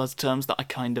of those buzz terms that I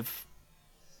kind of,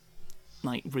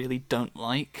 really don't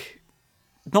like.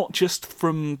 Not just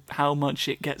from how much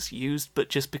it gets used, but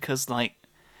just because, it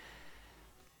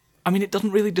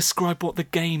doesn't really describe what the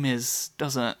game is,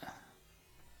 does it?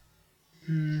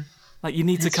 You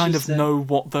need to kind of know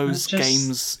what those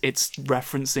games it's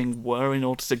referencing were in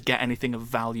order to get anything of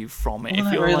value from it.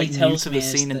 If you're really new to the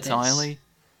scene entirely...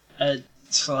 a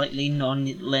slightly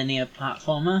non-linear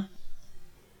platformer.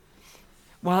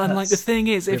 Well, and the thing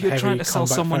is, if you're trying to sell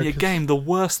someone your game, the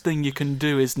worst thing you can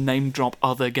do is name drop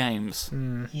other games.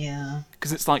 Yeah.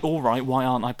 Because it's alright, why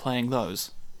aren't I playing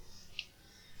those?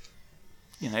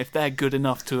 If they're good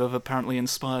enough to have apparently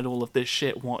inspired all of this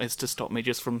shit, what is to stop me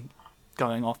just from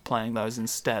going off playing those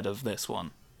instead of this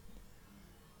one?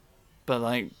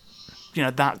 But,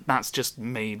 that's just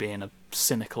me being a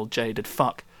cynical, jaded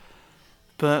fuck.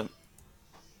 But,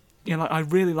 I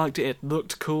really liked it. It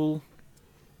looked cool.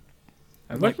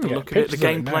 I liked the look of it. The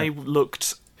gameplay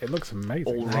looked... It looks amazing.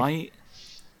 Alright.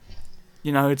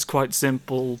 It's quite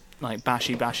simple.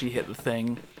 Bashy, hit the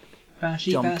thing.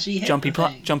 Bashy,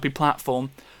 hit jumpy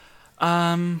platform.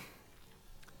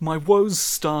 My woes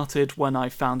started when I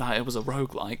found out it was a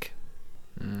roguelike.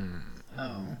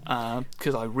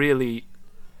 Because I really...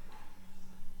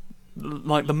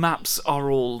 the maps are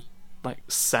all...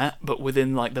 set, but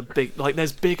within the big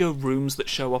there's bigger rooms that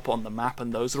show up on the map,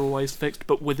 and those are always fixed,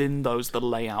 but within those the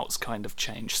layouts kind of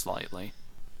change slightly.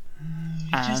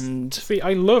 And see,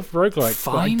 I love roguelikes,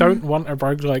 but I don't want a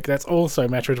roguelike that's also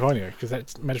Metroidvania, because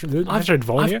that's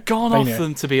Metroidvania. I've gone off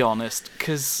them, to be honest,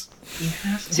 because you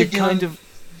have to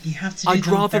You have to. I'd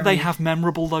rather they have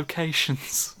memorable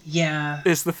locations. Yeah,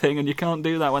 is the thing, and you can't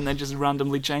do that when they're just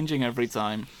randomly changing every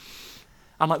time.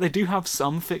 And like they do have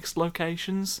some fixed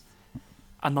locations,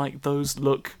 and like those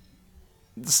look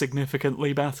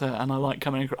significantly better. And I like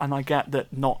coming, and I get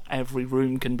that not every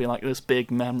room can be like this big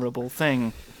memorable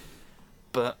thing,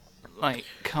 but like,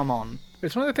 come on.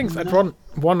 It's one of the things I'd want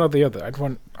one or the other. I'd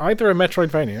want either a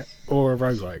Metroidvania or a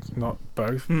roguelike, not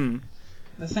both.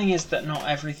 The thing is that not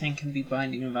everything can be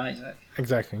Binding of Isaac.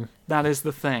 Exactly. That is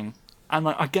the thing. And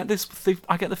like, I get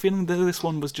the feeling that this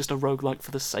one was just a roguelike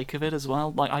for the sake of it as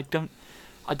well. Like,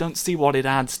 I don't see what it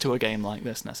adds to a game like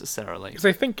this necessarily. Because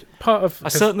I think part of... I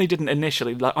certainly didn't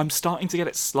initially. Like, I'm starting to get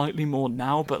it slightly more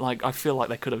now, but like I feel like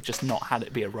they could have just not had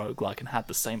it be a roguelike and had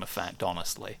the same effect,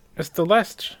 honestly. It's the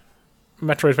last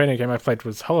Metroidvania game I played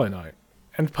was Hollow Knight.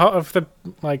 And part of the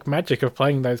like magic of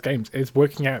playing those games is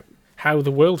working out how the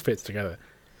world fits together.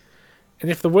 And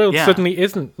if the world suddenly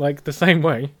isn't like the same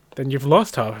way, then you've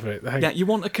lost half of it. Like, yeah, you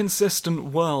want a consistent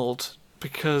world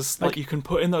because like you can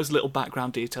put in those little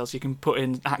background details, you can put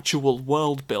in actual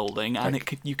world building, and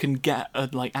you can get a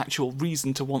like actual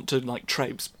reason to want to like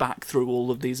traipse back through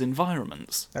all of these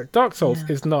environments. Like Dark Souls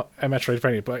is not a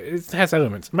Metroidvania, but it has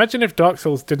elements. Imagine if Dark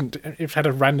Souls if it had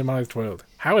a randomized world.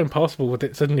 How impossible would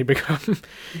it suddenly become?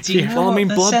 Well, I mean,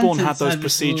 Bloodborne had those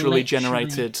procedurally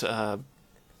generated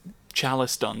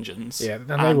chalice dungeons, and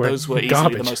those were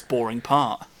easily the most boring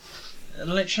part.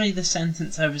 Literally, the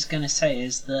sentence I was going to say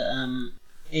is that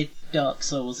if Dark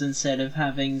Souls, instead of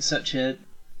having such a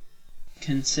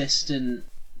consistent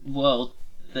world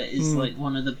that is like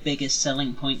one of the biggest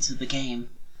selling points of the game,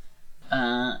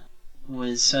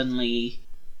 was suddenly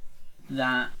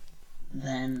that,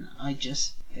 then I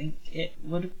just think it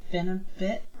would have been a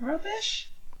bit rubbish.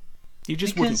 You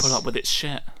just wouldn't put up with its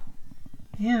shit.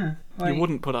 Yeah. You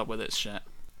wouldn't put up with its shit.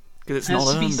 Because it's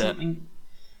not earned it.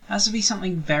 Has to be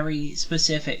something very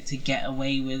specific to get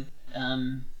away with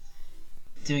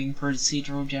doing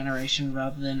procedural generation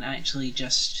rather than actually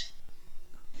just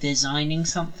designing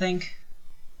something.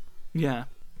 Yeah.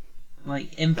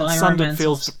 Like,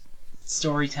 environmental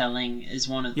storytelling is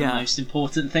one of the most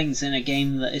important things in a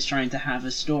game that is trying to have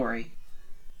a story.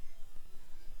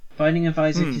 Binding of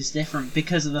Isaac is different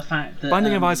because of the fact that...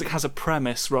 Binding of Isaac has a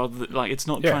premise rather than... Like, it's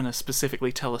not trying to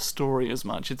specifically tell a story as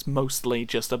much. It's mostly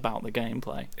just about the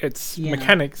gameplay. It's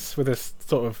mechanics with a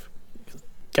sort of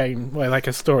game, well, like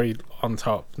a story on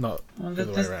top, not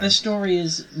the story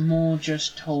is more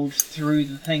just told through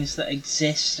the things that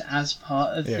exist as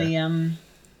part of the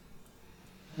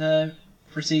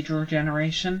procedural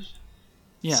generation.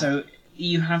 Yeah. So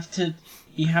you have to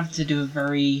do a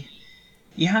very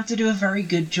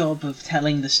good job of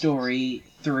telling the story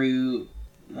through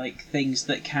like things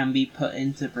that can be put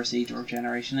into procedural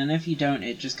generation, and if you don't,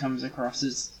 it just comes across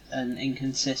as an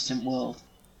inconsistent world.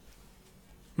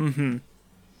 And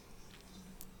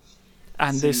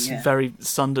so, this very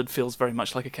Sundered feels very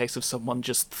much like a case of someone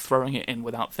just throwing it in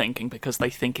without thinking because they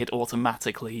think it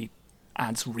automatically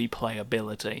adds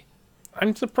replayability.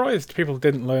 I'm surprised people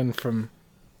didn't learn from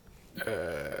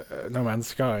No Man's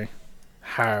Sky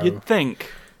how... You'd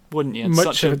think, wouldn't you? Much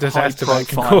Such of a disaster that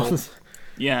can cause.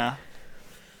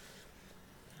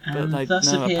 And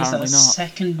thus appears our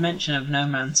second mention of No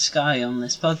Man's Sky on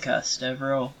this podcast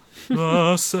overall.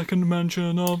 The second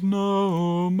mention of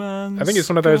No Man's Sky. I think it's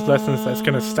one of those lessons that's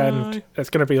going to stand.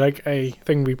 That's going to be like a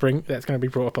thing we bring. That's going to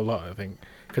be brought up a lot. I think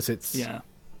because it's. Yeah.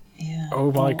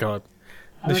 Oh my god.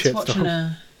 I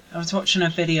was watching a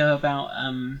video about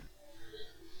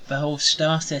the whole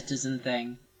Star Citizen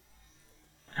thing,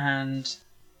 and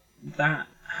that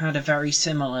had a very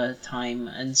similar time,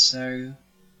 and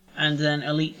then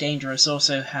Elite Dangerous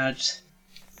also had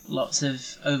lots of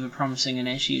overpromising and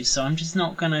issues, so I'm just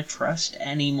not gonna trust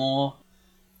any more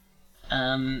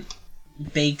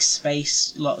big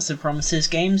space, lots of promises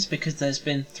games, because there's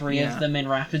been 3 of them in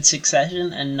rapid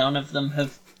succession, and none of them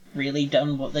have really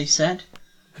done what they said.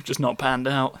 They've just not panned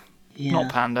out.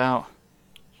 Not panned out.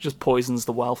 Just poisons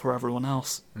the well for everyone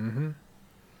else.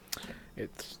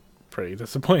 It's pretty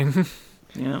disappointing.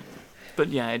 Yeah. But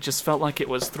yeah, it just felt like it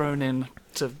was thrown in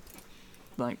to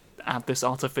like add this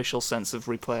artificial sense of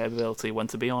replayability when,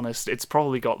 to be honest, it's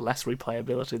probably got less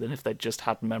replayability than if they'd just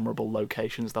had memorable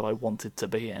locations that I wanted to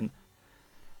be in.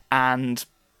 And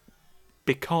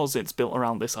because it's built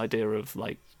around this idea of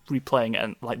like replaying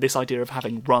and like this idea of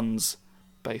having runs,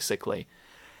 basically,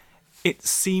 it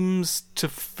seems to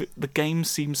the game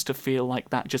seems to feel like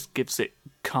that just gives it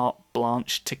carte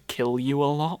blanche to kill you a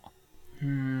lot.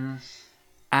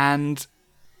 And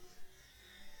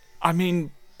I mean,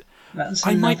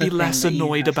 I might be less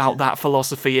annoyed about that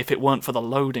philosophy if it weren't for the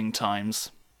loading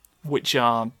times, which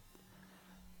are...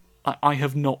 I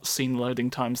have not seen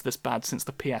loading times this bad since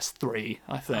the PS3,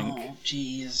 I think. Oh,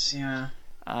 jeez, yeah.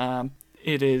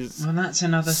 It is Well, that's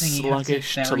another thing you have to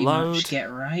very much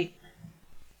get right.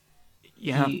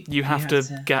 Yeah, you have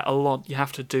to get a lot... You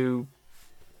have to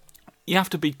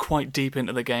be quite deep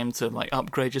into the game to like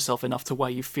upgrade yourself enough to where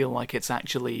you feel like it's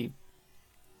actually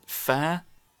fair.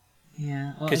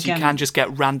 Yeah, because you can just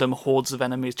get random hordes of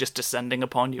enemies just descending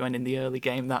upon you, and in the early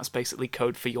game, that's basically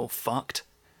code for you're fucked.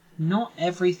 Not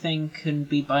everything can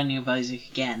be Binding of Isaac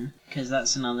again, because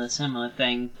that's another similar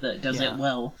thing that does it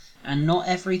well. And not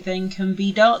everything can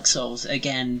be Dark Souls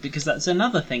again, because that's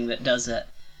another thing that does it.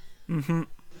 Mm-hmm.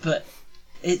 But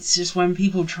it's just when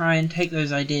people try and take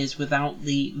those ideas without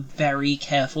the very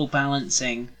careful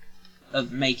balancing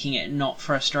of making it not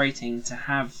frustrating to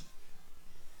have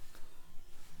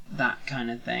that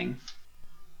kind of thing,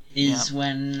 is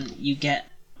when you get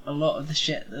a lot of the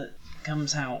shit that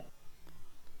comes out.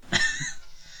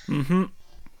 Mm-hmm.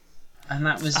 And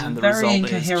that was a very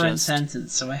incoherent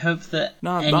sentence, so I hope that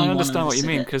I understand what you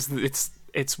mean, because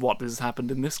it's what has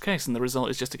happened in this case, and the result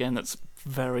is just a game that's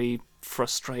very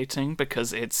frustrating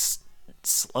because it's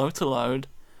slow to load,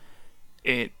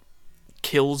 it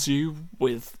kills you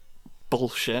with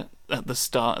bullshit at the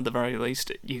start at the very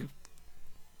least.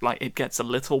 It gets a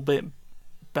little bit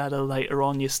better later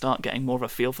on, you start getting more of a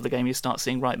feel for the game, you start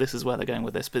seeing, right, this is where they're going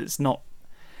with this, but it's not...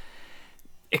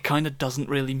 It kind of doesn't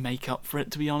really make up for it,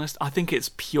 to be honest. I think it's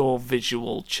pure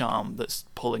visual charm that's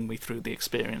pulling me through the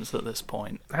experience at this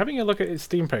point. Having a look at its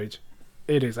Steam page,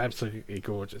 it is absolutely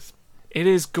gorgeous. It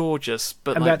is gorgeous,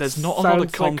 but there's not a lot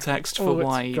of context for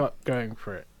why... It's got going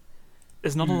for it.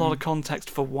 There's not a lot of context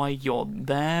for why you're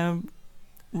there,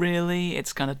 really.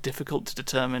 It's kind of difficult to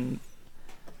determine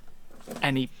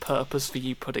any purpose for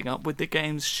you putting up with the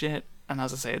game's shit. And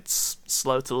as I say, it's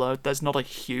slow to load. There's not a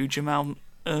huge amount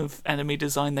of enemy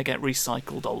design. They get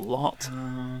recycled a lot.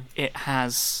 It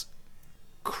has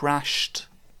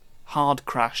hard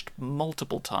crashed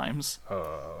multiple times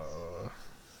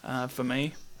for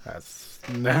me. That's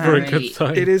never a good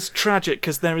sign. It is tragic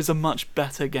because there is a much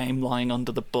better game lying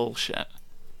under the bullshit,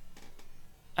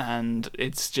 and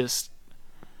it's just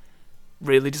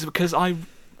really just because I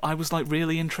was like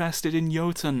really interested in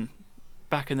Jotun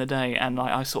back in the day, and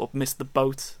I sort of missed the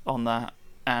boat on that.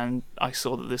 And I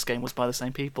saw that this game was by the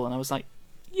same people, and I was like,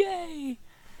 yay!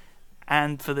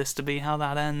 And for this to be how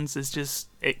that ends is just,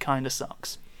 it kind of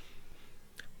sucks.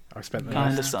 I spent the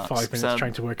last 5 minutes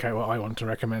trying to work out what I want to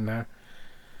recommend now.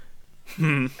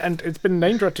 And it's been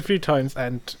name dropped a few times,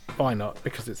 and why not?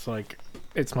 Because it's like,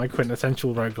 it's my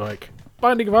quintessential roguelike.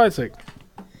 Binding of Isaac!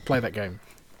 Play that game.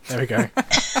 There we go.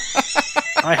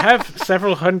 I have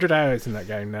several hundred hours in that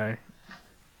game now.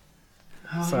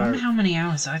 Oh, I wonder how many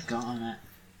hours I've got on it.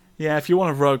 Yeah, if you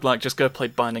want a roguelike, just go play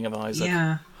Binding of Isaac.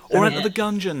 Yeah. Or Enter the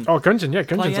Gungeon. Oh, Gungeon, yeah, Gungeon's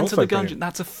play also Enter the Gungeon. brilliant.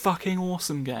 That's a fucking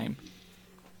awesome game.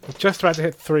 I'm just about to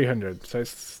hit 300, so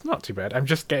it's not too bad. I'm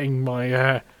just getting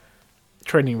my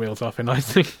training wheels off in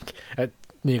Isaac at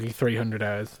nearly 300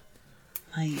 hours.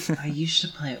 I used to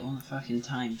play it all the fucking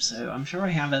time, so I'm sure I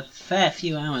have a fair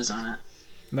few hours on it.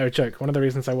 No joke, one of the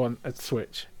reasons I want a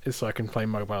Switch is so I can play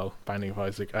mobile Binding of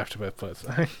Isaac Afterbirth Plus.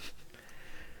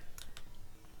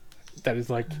 That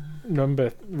is like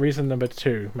reason number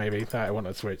 2, maybe, that I want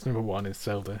a Switch. Number 1 is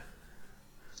Zelda.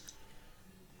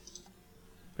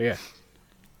 But yeah.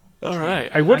 Alright.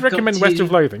 I would recommend West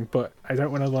of Loathing, but I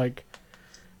don't want to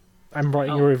I'm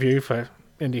writing a review for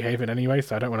Indie Haven anyway,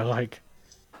 so I don't want to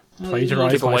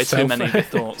plagiarise give away myself. Too many of your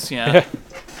thoughts, yeah.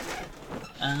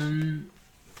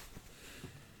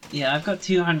 Yeah, I've got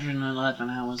 211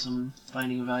 hours on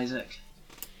Binding of Isaac.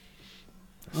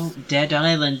 Oh, Dead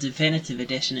Island Definitive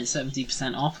Edition is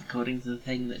 70% off, according to the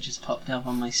thing that just popped up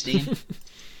on my Steam.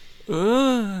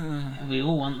 We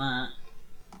all want that.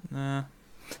 Nah.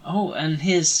 Oh, and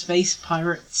here's Space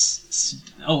Pirates...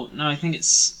 Oh, no, I think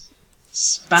it's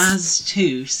Spaz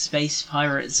 2, Space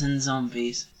Pirates and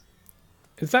Zombies.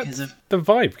 Is that the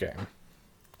Vibe game?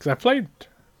 Because I played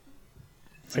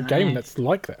a game that's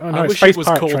like that. Oh, no, I wish Space it was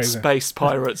Pirate called Tracer. Space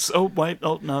Pirates. Oh, wait,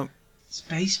 no.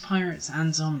 Space Pirates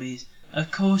and Zombies. Of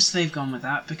course they've gone with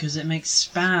that, because it makes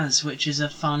spaz, which is a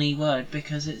funny word,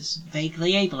 because it's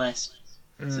vaguely ableist.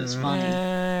 So it's funny.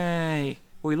 Yay!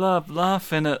 We love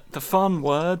laughing at the fun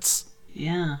words.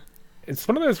 Yeah. It's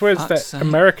one of those words that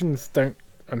Americans don't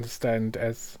understand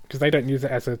because they don't use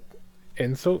it as an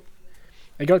insult.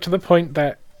 It got to the point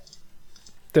that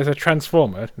there's a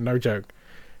Transformer, no joke,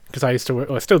 because I used to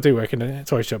work, I still do work in a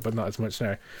toy shop, but not as much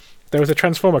now. There was a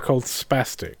Transformer called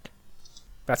Spastic.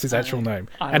 That's his actual name.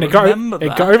 And it got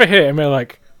over here, and we're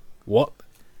like, what?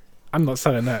 I'm not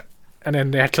selling that. and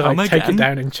then they had to like take it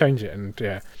down and change it, and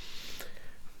yeah.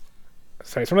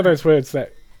 So it's one of those words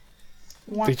that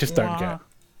they just don't get.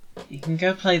 You can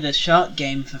go play the shark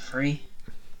game for free.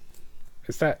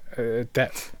 Is that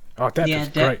Depth? Oh, Depth is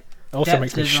great. It also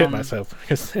makes me shit myself.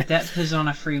 Depth is on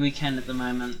a free weekend at the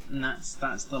moment, and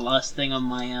that's the last thing on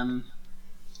my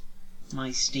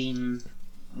my Steam,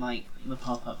 like the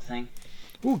pop-up thing.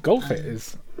 Ooh, Golf It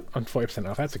is on 40%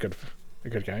 off. That's a good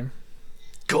game.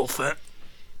 Golf It.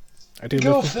 I do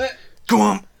Golf It. Go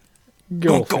on.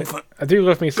 Golf It. I do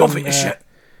love me some shit.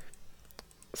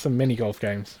 Some mini golf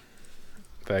games.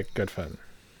 They're good fun.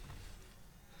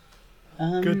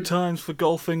 Good times for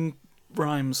golfing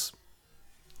rhymes.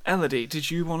 Elodie,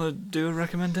 did you want to do a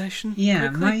recommendation? Yeah,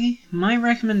 quickly? my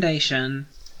recommendation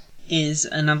is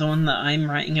another one that I'm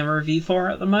writing a review for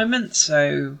at the moment,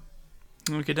 so...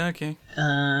 Okie dokie.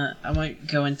 I won't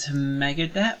go into mega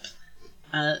depth,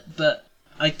 but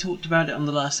I talked about it on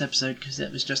the last episode because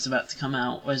it was just about to come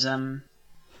out, was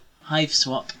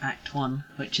Hiveswap Act 1,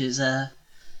 which is the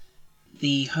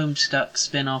Homestuck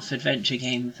spin-off adventure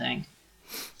game thing.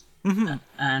 Mm-hmm.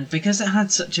 And because it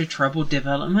had such a troubled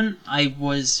development, I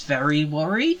was very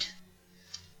worried.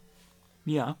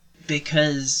 Yeah.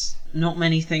 Because not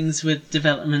many things with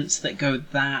developments that go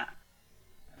that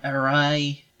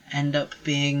awry end up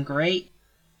being great.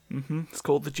 Mm-hmm. It's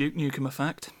called the Duke Nukem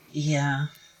effect. Yeah.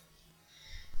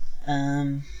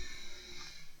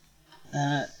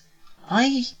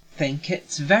 I think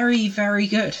it's very, very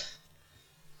good.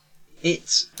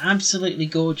 It's absolutely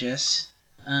gorgeous.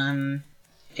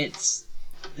 It's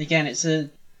a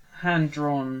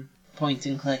hand-drawn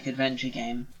point-and-click adventure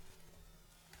game.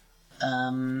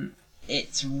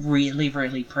 It's really,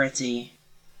 really pretty.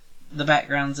 The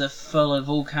backgrounds are full of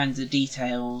all kinds of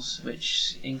details,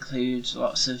 which include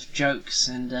lots of jokes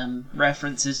and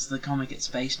references to the comic it's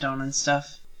based on and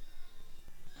stuff.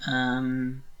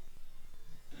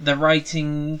 The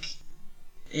writing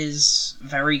is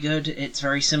very good. It's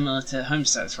very similar to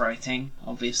Homestuck's writing,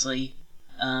 obviously.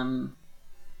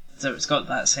 So it's got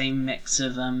that same mix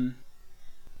of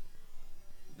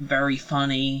very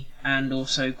funny and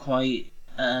also quite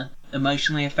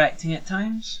emotionally affecting at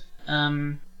times.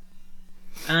 And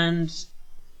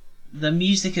the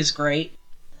music is great.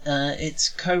 It's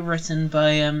co-written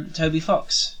by Toby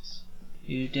Fox,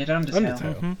 who did Undertale.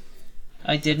 Mm-hmm.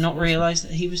 I did not realise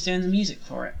that he was doing the music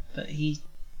for it, but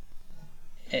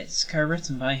it's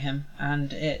co-written by him,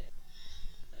 and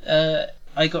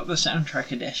I got the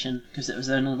soundtrack edition because it was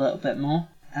only a little bit more,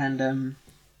 and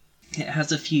it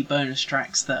has a few bonus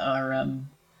tracks that are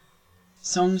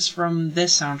songs from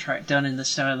this soundtrack done in the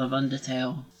style of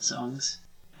Undertale songs,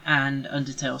 and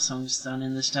Undertale songs done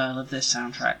in the style of this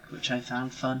soundtrack, which I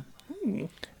found fun.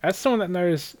 As someone that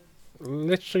knows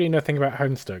literally nothing about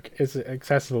Homestuck, is it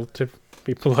accessible to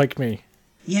people like me?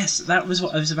 Yes, that was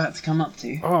what I was about to come up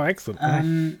to. Oh,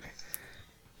 excellent.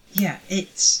 Yeah,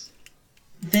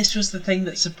 this was the thing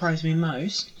that surprised me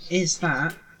most, is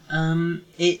that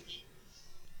it,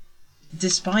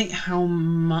 despite how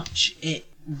much it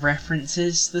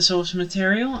references the source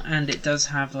material, and it does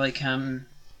have like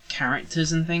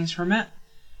characters and things from it,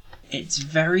 it's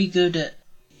very good at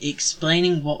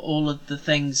explaining what all of the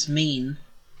things mean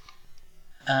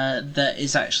that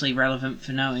is actually relevant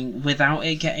for knowing without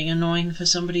it getting annoying for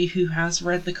somebody who has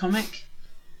read the comic.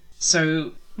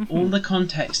 So all the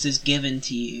context is given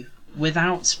to you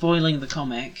without spoiling the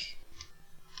comic,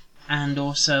 and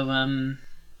also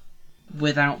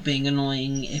without being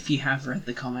annoying if you have read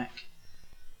the comic,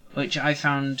 which I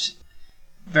found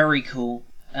very cool,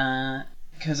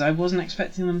 because I wasn't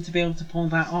expecting them to be able to pull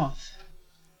that off.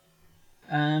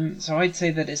 So I'd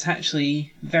say that it's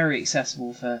actually very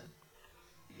accessible for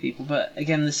people, but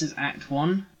again, this is Act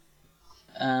 1,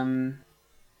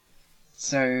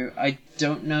 so I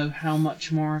don't know how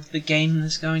much more of the game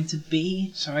there's going to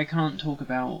be, so I can't talk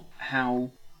about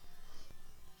how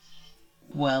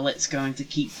well it's going to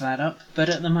keep that up, but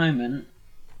at the moment,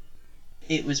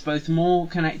 it was both more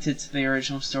connected to the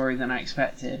original story than I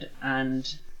expected,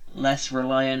 and less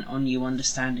reliant on you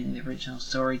understanding the original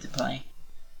story to play.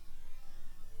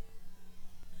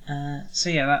 So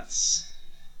yeah, that's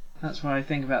what I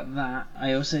think about that.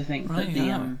 I also think that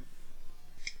the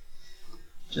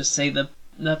just say the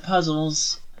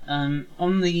puzzles on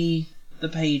the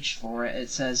page for it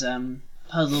says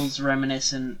puzzles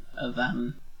reminiscent of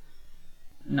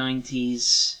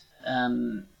 90s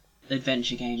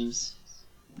adventure games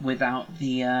without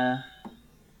the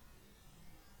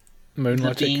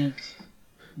being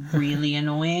really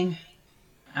annoying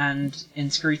and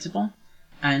inscrutable.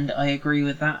 And I agree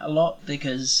with that a lot,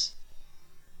 because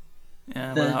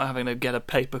Yeah, without having to get a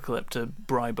paperclip to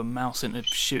bribe a mouse into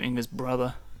shooting his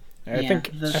brother. I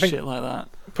think shit like that.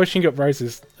 Pushing Up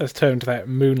Roses has turned that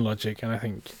moon logic, and I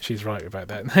think she's right about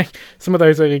that. Some of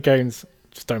those early games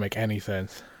just don't make any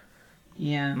sense.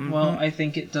 Yeah, well, I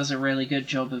think it does a really good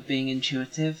job of being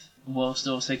intuitive, whilst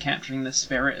also capturing the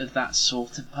spirit of that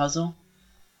sort of puzzle.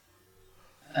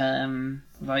 It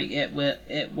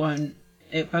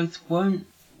both won't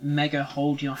mega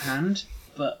hold your hand,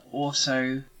 but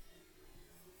also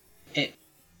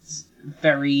it's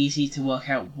very easy to work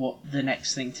out what the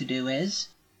next thing to do is.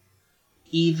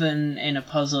 Even in a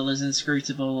puzzle as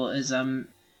inscrutable as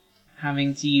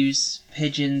having to use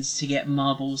pigeons to get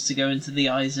marbles to go into the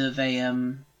eyes of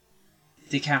a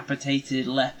decapitated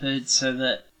leopard so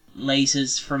that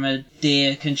lasers from a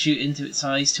deer can shoot into its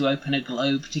eyes to open a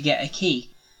globe to get a key.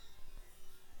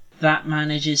 That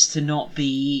manages to not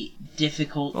be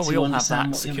difficult to understand. Well, we all have that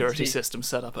what security system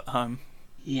set up at home.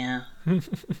 Yeah.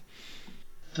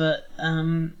 But,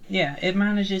 it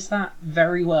manages that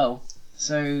very well.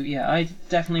 So, yeah, I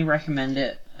definitely recommend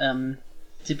it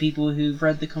to people who've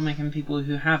read the comic and people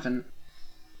who haven't.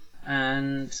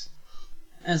 And,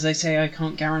 as I say, I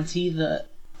can't guarantee that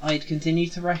I'd continue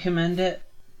to recommend it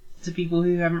to people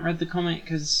who haven't read the comic,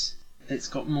 because it's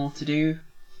got more to do.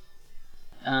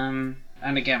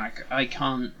 And again, I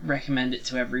can't recommend it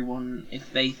to everyone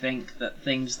if they think that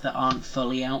things that aren't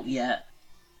fully out yet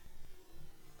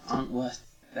aren't worth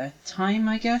their time,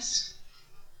 I guess.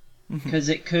 Because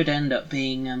it could end up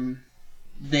being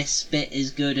this bit is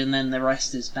good and then the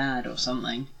rest is bad or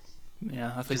something.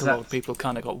 Yeah, I think a lot of people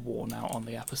kind of got worn out on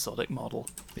the episodic model.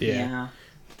 Yeah.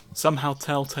 Somehow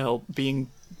Telltale,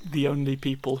 being the only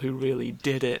people who really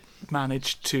did it,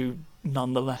 managed to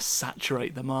nonetheless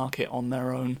saturate the market on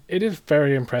their own. It is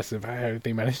very impressive how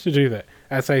they managed to do that.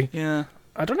 I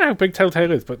don't know how big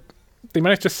Telltale is, but they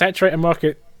managed to saturate a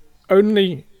market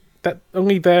only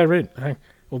they're in.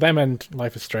 Well, them and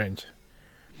Life is Strange.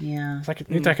 Yeah. It's like it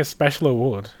needs like a special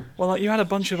award. Well, like, you had a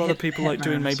bunch of other people like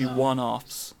doing maybe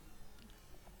one-offs.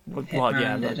 Did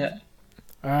it.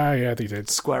 Yeah, they did.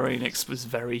 Square Enix was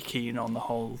very keen on the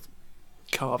whole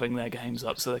carving their games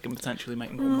up so they can potentially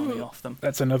make more money off them.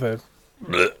 That's another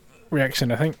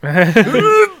reaction, I think.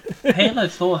 Halo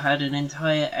 4 had an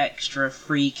entire extra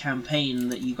free campaign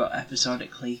that you got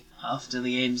episodically after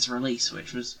the game's release,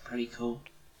 which was pretty cool.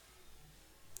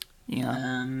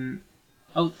 Yeah.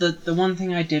 The one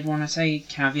thing I did want to say,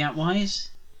 caveat-wise,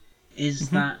 is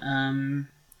that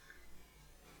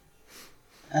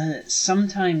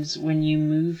sometimes when you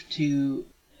move to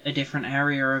a different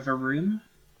area of a room,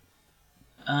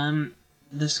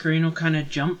 the screen will kind of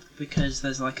jump because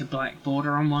there's like a black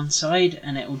border on one side,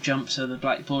 and it will jump so the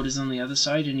black border's on the other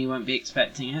side and you won't be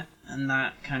expecting it, and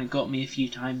that kind of got me a few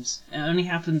times. It only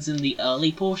happens in the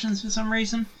early portions for some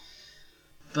reason,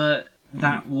 but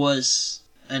that was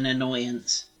an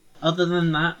annoyance. Other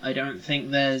than that, I don't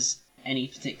think there's any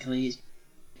particular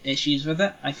issues with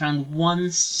it. I found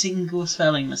one single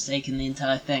spelling mistake in the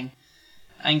entire thing,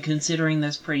 and considering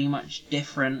there's pretty much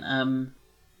different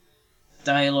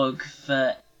dialogue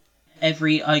for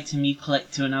every item you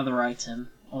click to another item,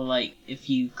 or like if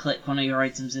you click one of your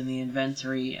items in the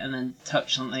inventory and then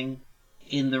touch something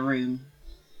in the room,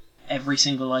 every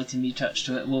single item you touch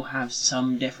to it will have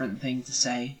some different thing to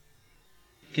say.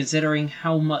 Considering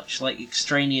how much like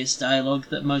extraneous dialogue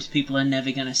that most people are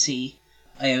never going to see,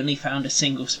 I only found a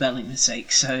single spelling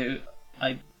mistake, so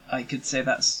I could say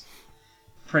that's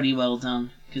pretty well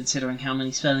done, considering how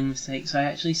many spelling mistakes I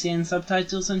actually see in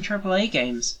subtitles in AAA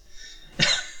games.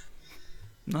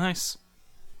 Nice.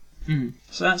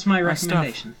 So that's my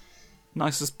recommendation.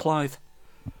 Nice as Blythe.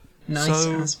 Nice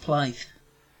as Blythe.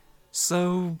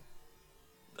 So,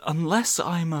 unless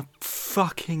I'm a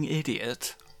fucking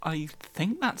idiot, I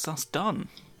think that's us done.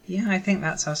 Yeah, I think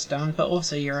that's us done, but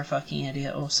also you're a fucking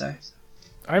idiot also.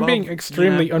 I'm being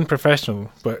extremely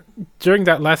unprofessional, but during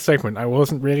that last segment I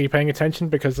wasn't really paying attention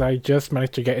because I just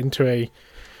managed to get into a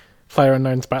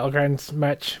PlayerUnknown's Battlegrounds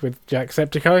match with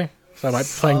Jacksepticeye, so I might be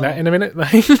playing that in a minute.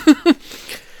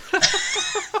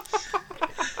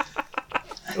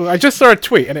 Well, I just saw a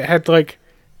tweet and it had like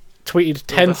tweeted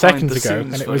 10 seconds ago,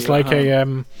 and it was like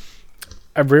a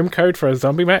room code for a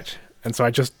zombie match, and so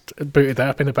I just booted that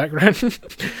up in the background.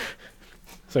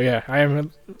 So yeah, I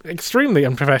am extremely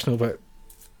unprofessional, but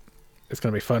it's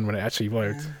going to be fun when it actually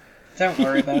loads. Don't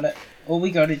worry about it. All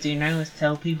we got to do now is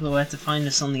tell people where to find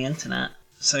us on the internet.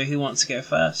 So who wants to go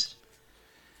first?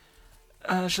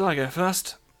 Shall I go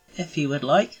first? If you would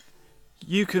like.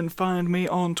 You can find me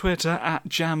on Twitter at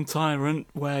JamTyrant,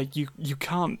 where you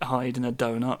can't hide in a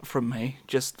donut from me,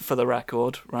 just for the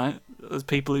record, right? the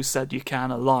people who said you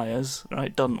can are liars, right?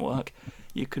 It doesn't work.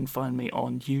 You can find me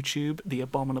on YouTube, The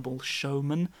Abominable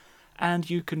Showman, and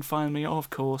you can find me, of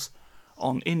course,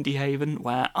 on Indie Haven,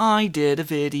 where I did a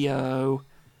video.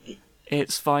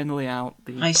 It's finally out,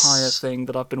 the entire thing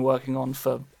that I've been working on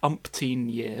for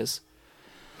umpteen years.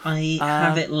 I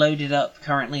have it loaded up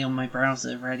currently on my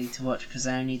browser, ready to watch, because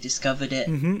I only discovered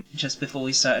it just before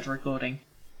we started recording.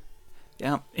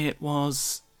 Yeah, it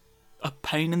was a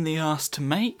pain in the ass to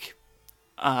make.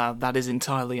 That is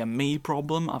entirely a me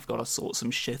problem. I've got to sort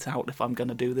some shit out if I'm going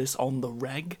to do this on the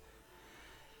reg.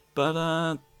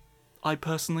 But I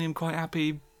personally am quite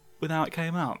happy with how it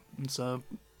came out, and so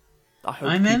I hope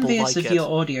I'm people envious like of it. your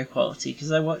audio quality,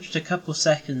 because I watched a couple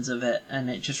seconds of it, and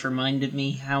it just reminded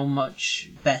me how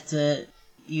much better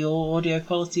your audio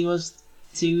quality was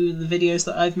to the videos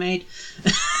that I've made.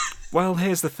 Well,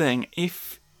 here's the thing.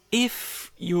 If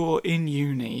you're in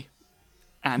uni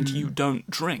and you don't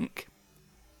drink,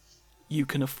 you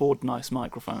can afford nice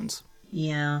microphones.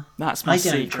 Yeah. That's my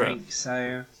secret. I don't drink,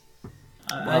 so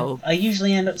I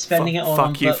usually end up spending it all on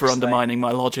books. Fuck you for undermining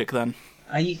my logic, then.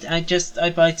 I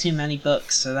buy too many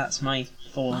books, so that's my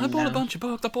falling I bought a bunch of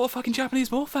books. I bought a fucking Japanese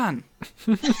Morphan.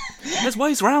 There's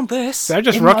ways around this. So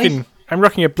I'm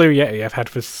rocking a Blue Yeti I've had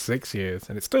for 6 years,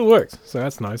 and it still works, so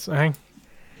that's nice.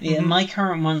 Yeah, my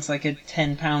current one's like a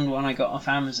 £10 one I got off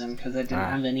Amazon because I didn't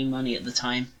have any money at the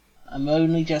time. I've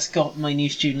only just got my new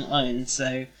student loan,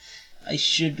 so I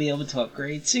should be able to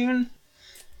upgrade soon.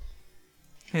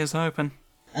 Here's hoping.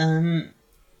 But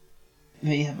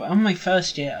on my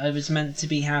first year, I was meant to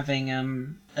be having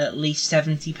at least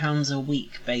 £70 a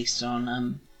week based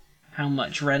on how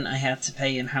much rent I had to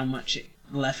pay and how much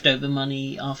leftover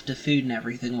money after food and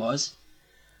everything was.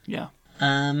 Yeah.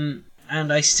 And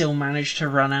I still managed to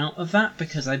run out of that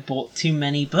because I bought too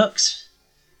many books.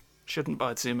 Shouldn't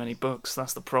buy too many books,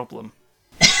 that's the problem.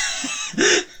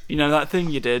 You know that thing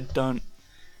you did, don't...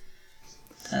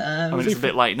 I mean, it's a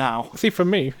bit late now. See, for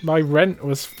me, my rent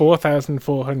was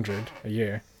 $4,400 a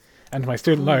year, and my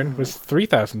student loan was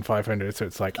 $3,500. So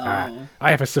it's like, I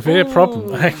have a severe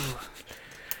problem.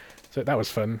 So that was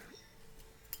fun.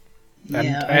 And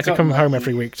Yeah, I had to come home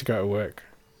every week to go to work,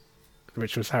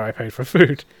 which was how I paid for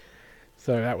food.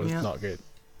 So that was not good.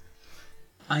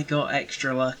 I got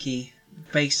extra lucky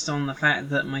based on the fact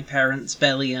that my parents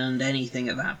barely earned anything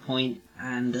at that point,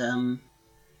 and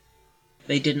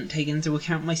they didn't take into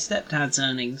account my stepdad's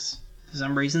earnings for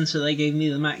some reason, so they gave me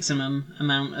the maximum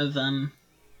amount of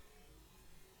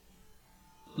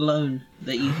loan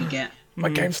that you could get. My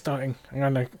game's starting. I'm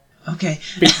gonna Okay.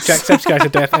 beat Jacksepticeye to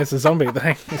death as a zombie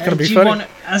thing. It's gonna be funny.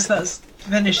 As that's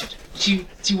finished, do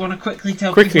you want to quickly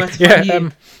tell Quickly, people where to find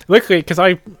you? Luckily, because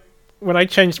when I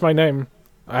changed my name,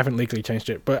 I haven't legally changed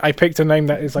it, but I picked a name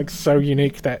that is like so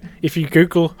unique that if you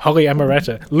Google Holly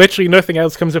Amaretta, literally nothing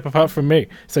else comes up apart from me.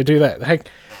 So do that.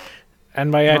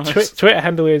 And my Twitter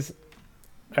handle is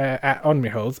at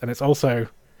OnMeHolds, and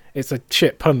it's a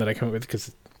shit pun that I come up with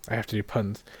because I have to do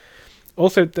puns.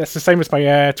 Also, that's the same as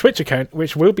my Twitch account,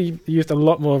 which will be used a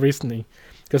lot more recently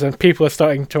because people are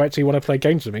starting to actually want to play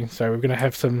games with me. So we're going to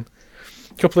have some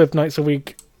couple of nights a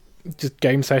week, just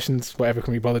game sessions, whatever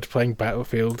can be bothered playing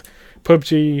Battlefield,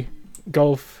 PUBG,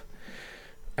 golf.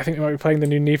 I think we might be playing the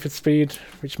new Need for Speed,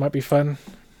 which might be fun.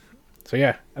 So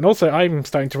yeah, and also I'm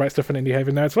starting to write stuff on Indie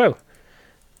Haven now as well.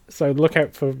 So look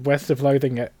out for West of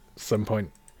Loathing at some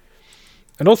point.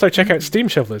 And also check out Steam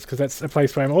Shovelers, because that's a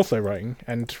place where I'm also writing,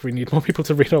 and we need more people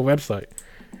to read our website.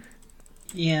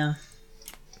 Yeah.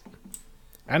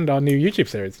 And our new YouTube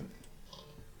series,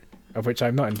 of which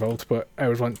I'm not involved, but I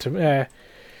would want to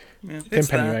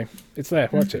pimp anyway. It's there,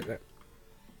 watch it.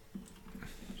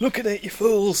 Look at it, you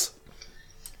fools!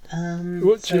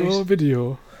 Watch your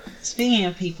video. Speaking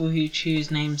of people who choose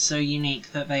names so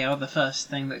unique that they are the first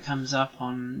thing that comes up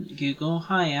on Google,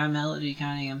 hi, I'm Melody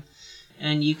Cunningham,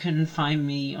 and you can find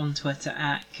me on Twitter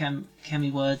at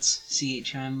ChemiWords,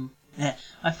 CHM.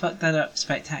 I fucked that up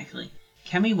spectacularly.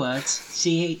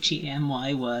 ChemiWords,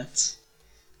 CHEMY words.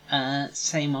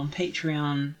 Same on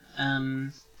Patreon.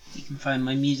 You can find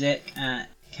my music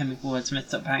at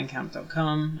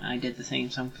chemicalwordsmith.bandcamp.com. I did the theme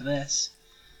song for this.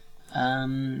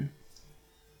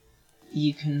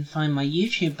 You can find my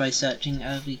YouTube by searching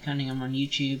Melody Cunningham on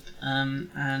YouTube,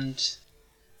 and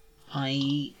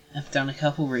I have done a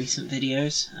couple recent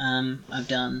videos. I've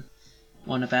done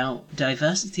one about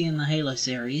diversity in the Halo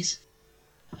series,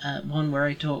 one where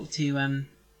I talked to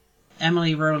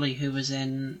Emily Rowley, who was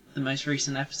in the most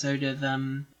recent episode of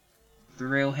The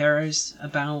Real Heroes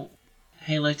about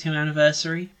Halo 2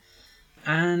 Anniversary,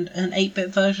 and an 8-bit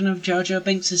version of Jar Jar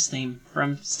Binks' theme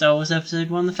from Star Wars Episode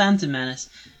 1 The Phantom Menace.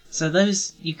 So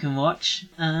those you can watch.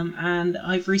 And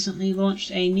I've recently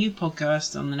launched a new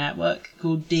podcast on the network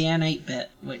called DN8-Bit,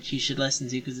 which you should listen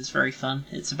to because it's very fun.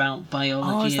 It's about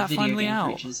biology of video game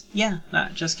creatures. Yeah,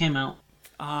 that just came out.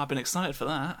 I've been excited for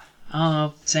that.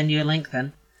 I'll send you a link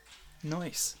then.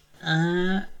 Nice.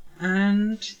 And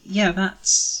yeah,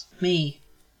 that's me.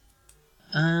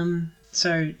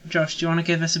 So Josh, do you want to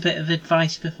give us a bit of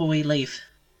advice before we leave?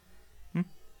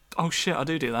 Oh shit, I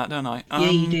do that, don't I? Yeah,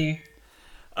 you do.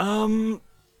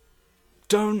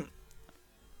 Don't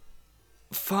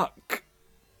fuck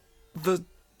the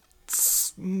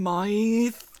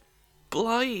Smythe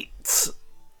Blight.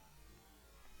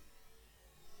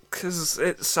 'Cause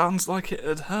it sounds like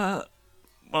it'd hurt.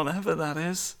 Whatever that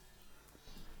is.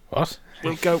 What?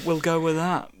 We'll go with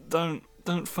that.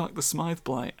 Don't fuck the Smythe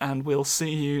Blight, and we'll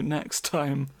see you next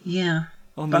time. Yeah.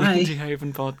 On the Indie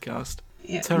Haven podcast.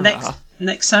 Yeah,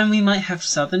 next time we might have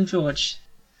Southern George.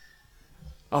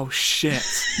 Oh shit.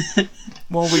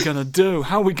 What are we gonna do?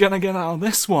 How are we gonna get out of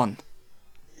this one?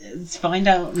 Let's find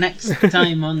out next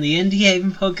time on the Indie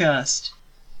Haven podcast.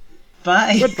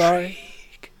 Bye. Goodbye.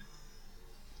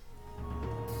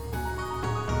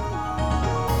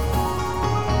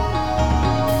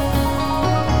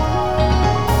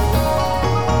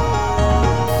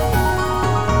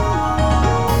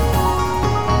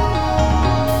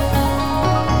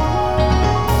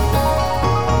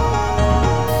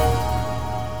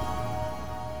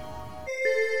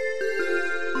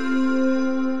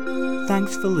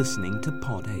 Thanks for listening to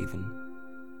Podhaven.